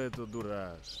not мадро seem... это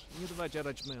дураш. Не два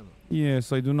чарачмену.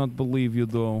 Yes, I do not believe you,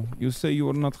 though. You say you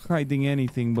are not hiding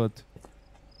anything, but...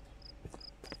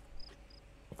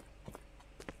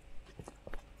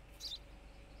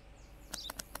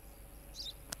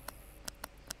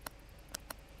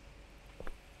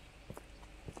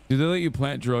 Do they let you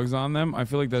plant drugs on them? I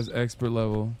feel like that's expert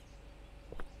level.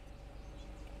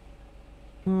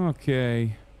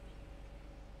 Okay.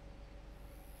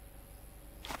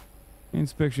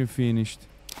 Inspection finished.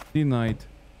 Denied.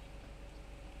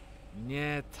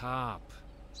 Не тап.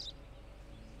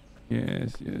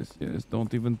 Yes, yes, yes.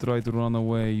 Don't even try to run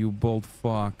away, you bold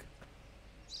fuck.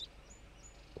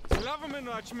 Слава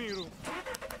мену Ачмиру.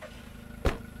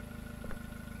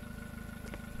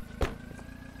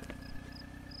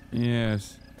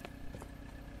 Yes.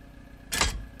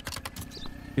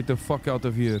 Get the fuck out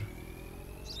of here.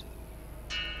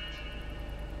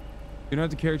 You don't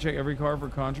have to carry check every car for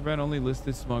contraband. Only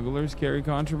listed smugglers carry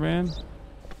contraband.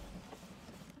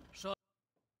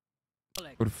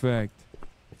 Perfect.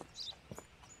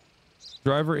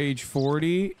 Driver age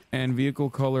 40 and vehicle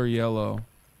color yellow.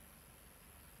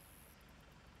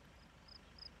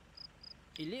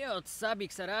 Или от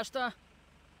Сабик Сарашта?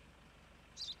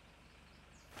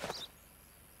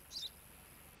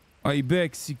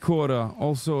 Ibex Sikora,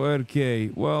 also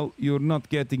RK. Well, you're not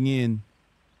getting in.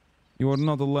 You are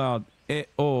not allowed.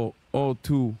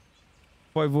 EO02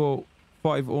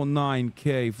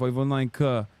 509K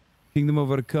 509K Kingdom of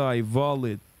RK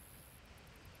valid.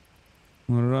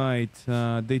 All right,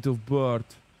 date of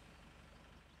birth.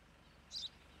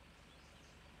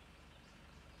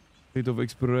 Date of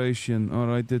expiration. All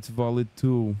right, that's valid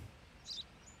too.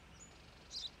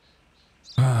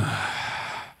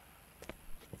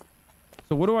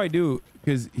 So what do I do?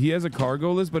 Because he has a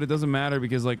cargo list, but it doesn't matter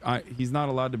because like he's not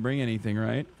allowed to bring anything,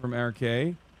 right? From RK.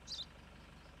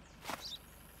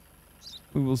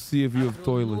 We will see if you have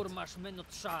toilet.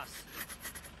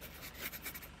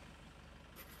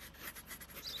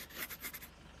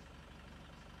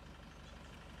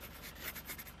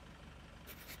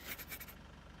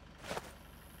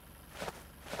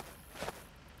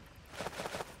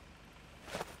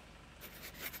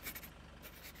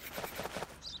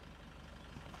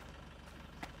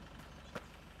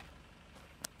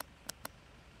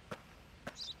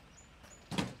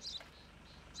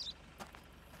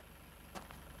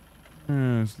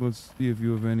 Yes, let's see if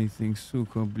you have anything.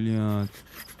 Suka, блядь.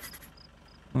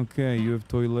 Okay, you have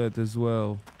toilet as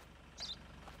well.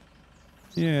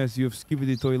 Yes, you have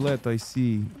skibidi toilet, I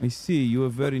see. I see, you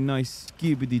have very nice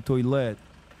skibidi toilet.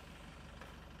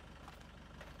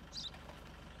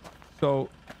 So,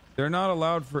 they're not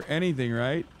allowed for anything,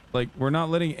 right? Like, we're not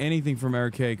letting anything from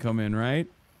RK come in, right?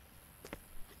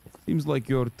 Seems like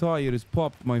your tire is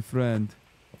popped, my friend.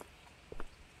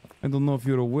 I don't know if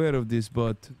you're aware of this,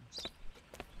 but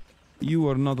you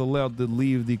are not allowed to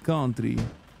leave the country.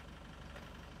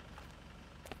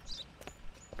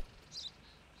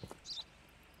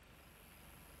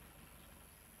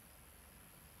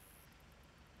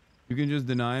 You can just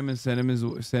deny him and send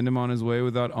him on his way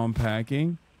without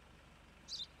unpacking.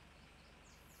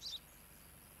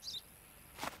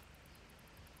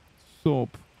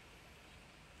 Soap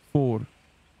 4,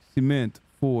 cement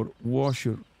 4,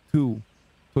 washer 2,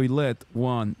 toilet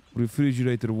 1,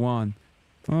 refrigerator 1.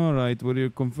 All right, well, your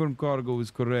confirmed cargo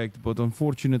is correct, but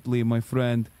unfortunately, my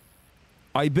friend,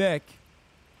 I beg.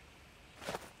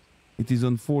 It is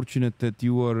unfortunate that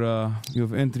you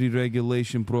have entry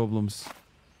regulation problems.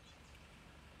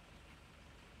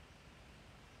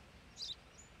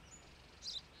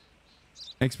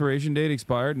 Expiration date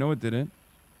expired? No, it didn't.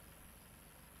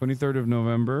 23rd of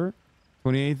November,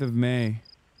 28th of May.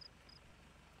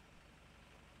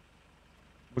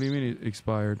 What do you mean it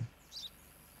expired?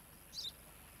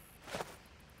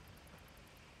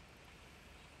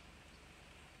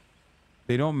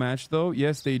 They don't match though?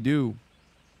 Yes, they do.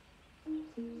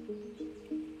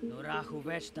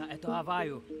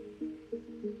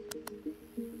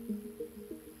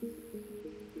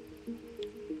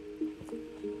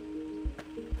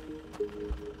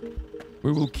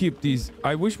 We will keep these.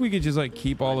 I wish we could just like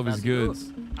keep all of his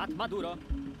goods.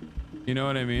 You know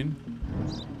what I mean?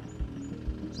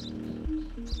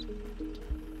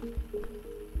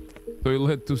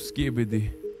 Toilet to skibidi.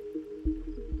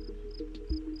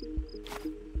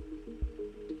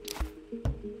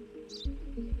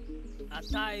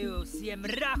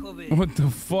 What the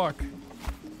fuck?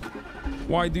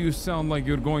 Why do you sound like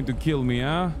you're going to kill me,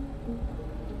 huh?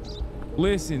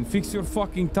 Listen, fix your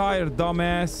fucking tire,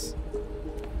 dumbass.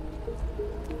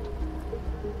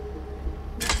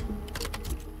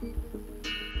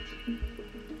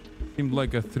 Seemed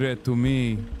like a threat to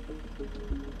me.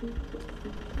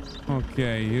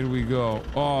 Okay, here we go.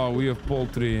 Oh, we have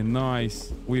poultry.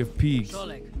 Nice. We have pigs.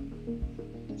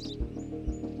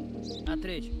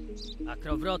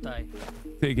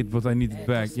 Take it, but I need it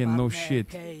back. Yeah, no shit.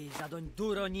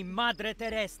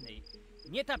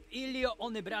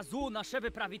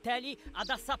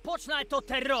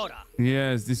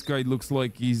 Yes, this guy looks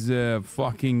like he's a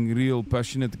fucking real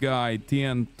passionate guy.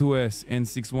 TN2S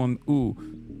N61U.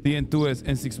 TN2S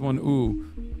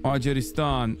N61U.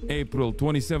 Ajeristan, April,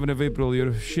 27th of April.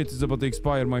 Your shit is about to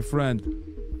expire, my friend.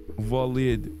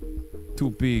 Valid.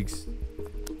 2 pigs.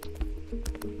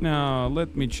 Now,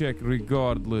 let me check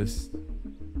regardless.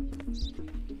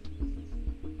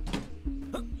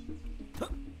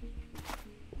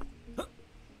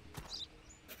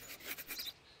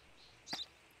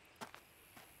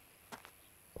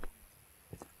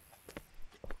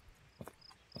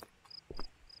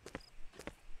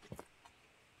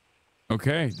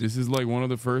 Okay, this is like one of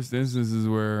the first instances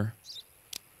where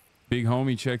Big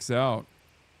Homie checks out.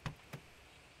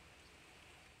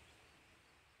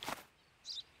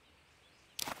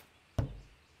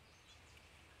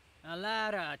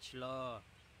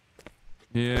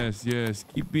 Yes, yes.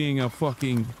 Keep being a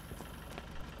fucking...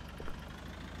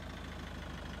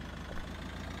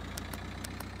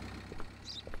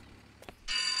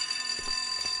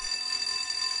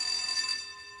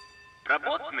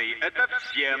 Работный — это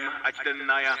всем,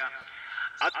 очтенная.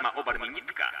 Атма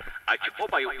обарминитка, ач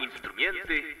обаю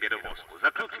инструменты, перевозку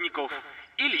заключников,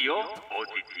 Ильё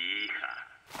отитиха.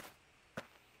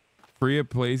 Free a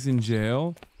place in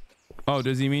jail? Oh,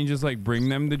 does he mean just like bring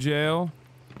them to jail?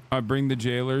 Bring the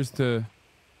jailers to...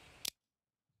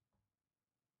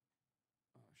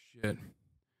 Oh, shit.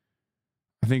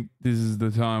 I think this is the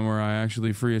time where I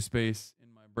actually free a space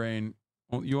in my brain.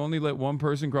 You only let one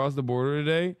person cross the border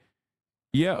today?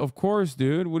 Yeah, of course,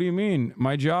 dude. What do you mean?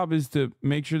 My job is to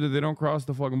make sure that they don't cross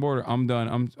the fucking border. I'm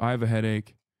done. I have a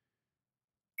headache.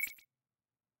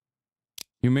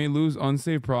 You may lose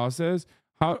unsaved process.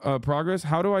 Progress?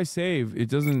 How do I save? It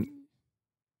doesn't...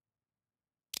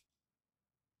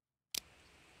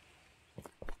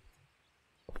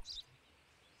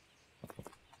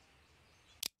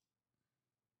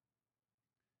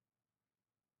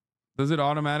 Does it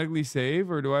automatically save,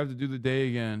 or do I have to do the day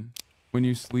again when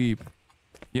you sleep?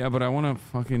 Yeah, but I want to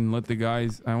fucking let the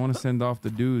guys... I want to send off the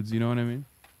dudes, you know what I mean?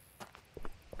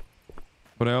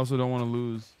 But I also don't want to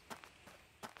lose...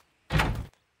 I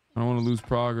don't want to lose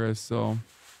progress, so...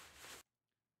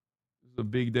 a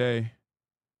big day.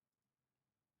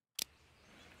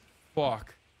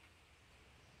 Fuck.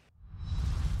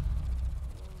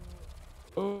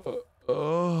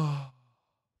 Oh.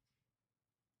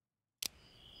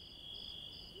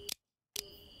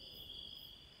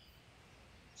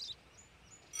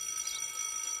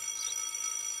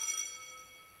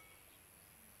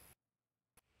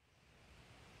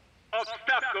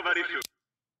 Obstav, tovariszu.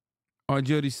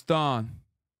 Ajaristan.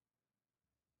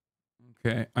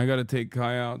 Okay, I gotta take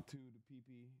Kai out too to pee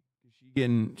pee.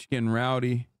 She getting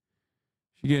rowdy.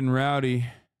 She getting rowdy.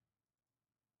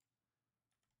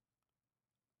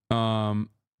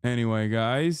 Anyway,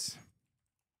 guys.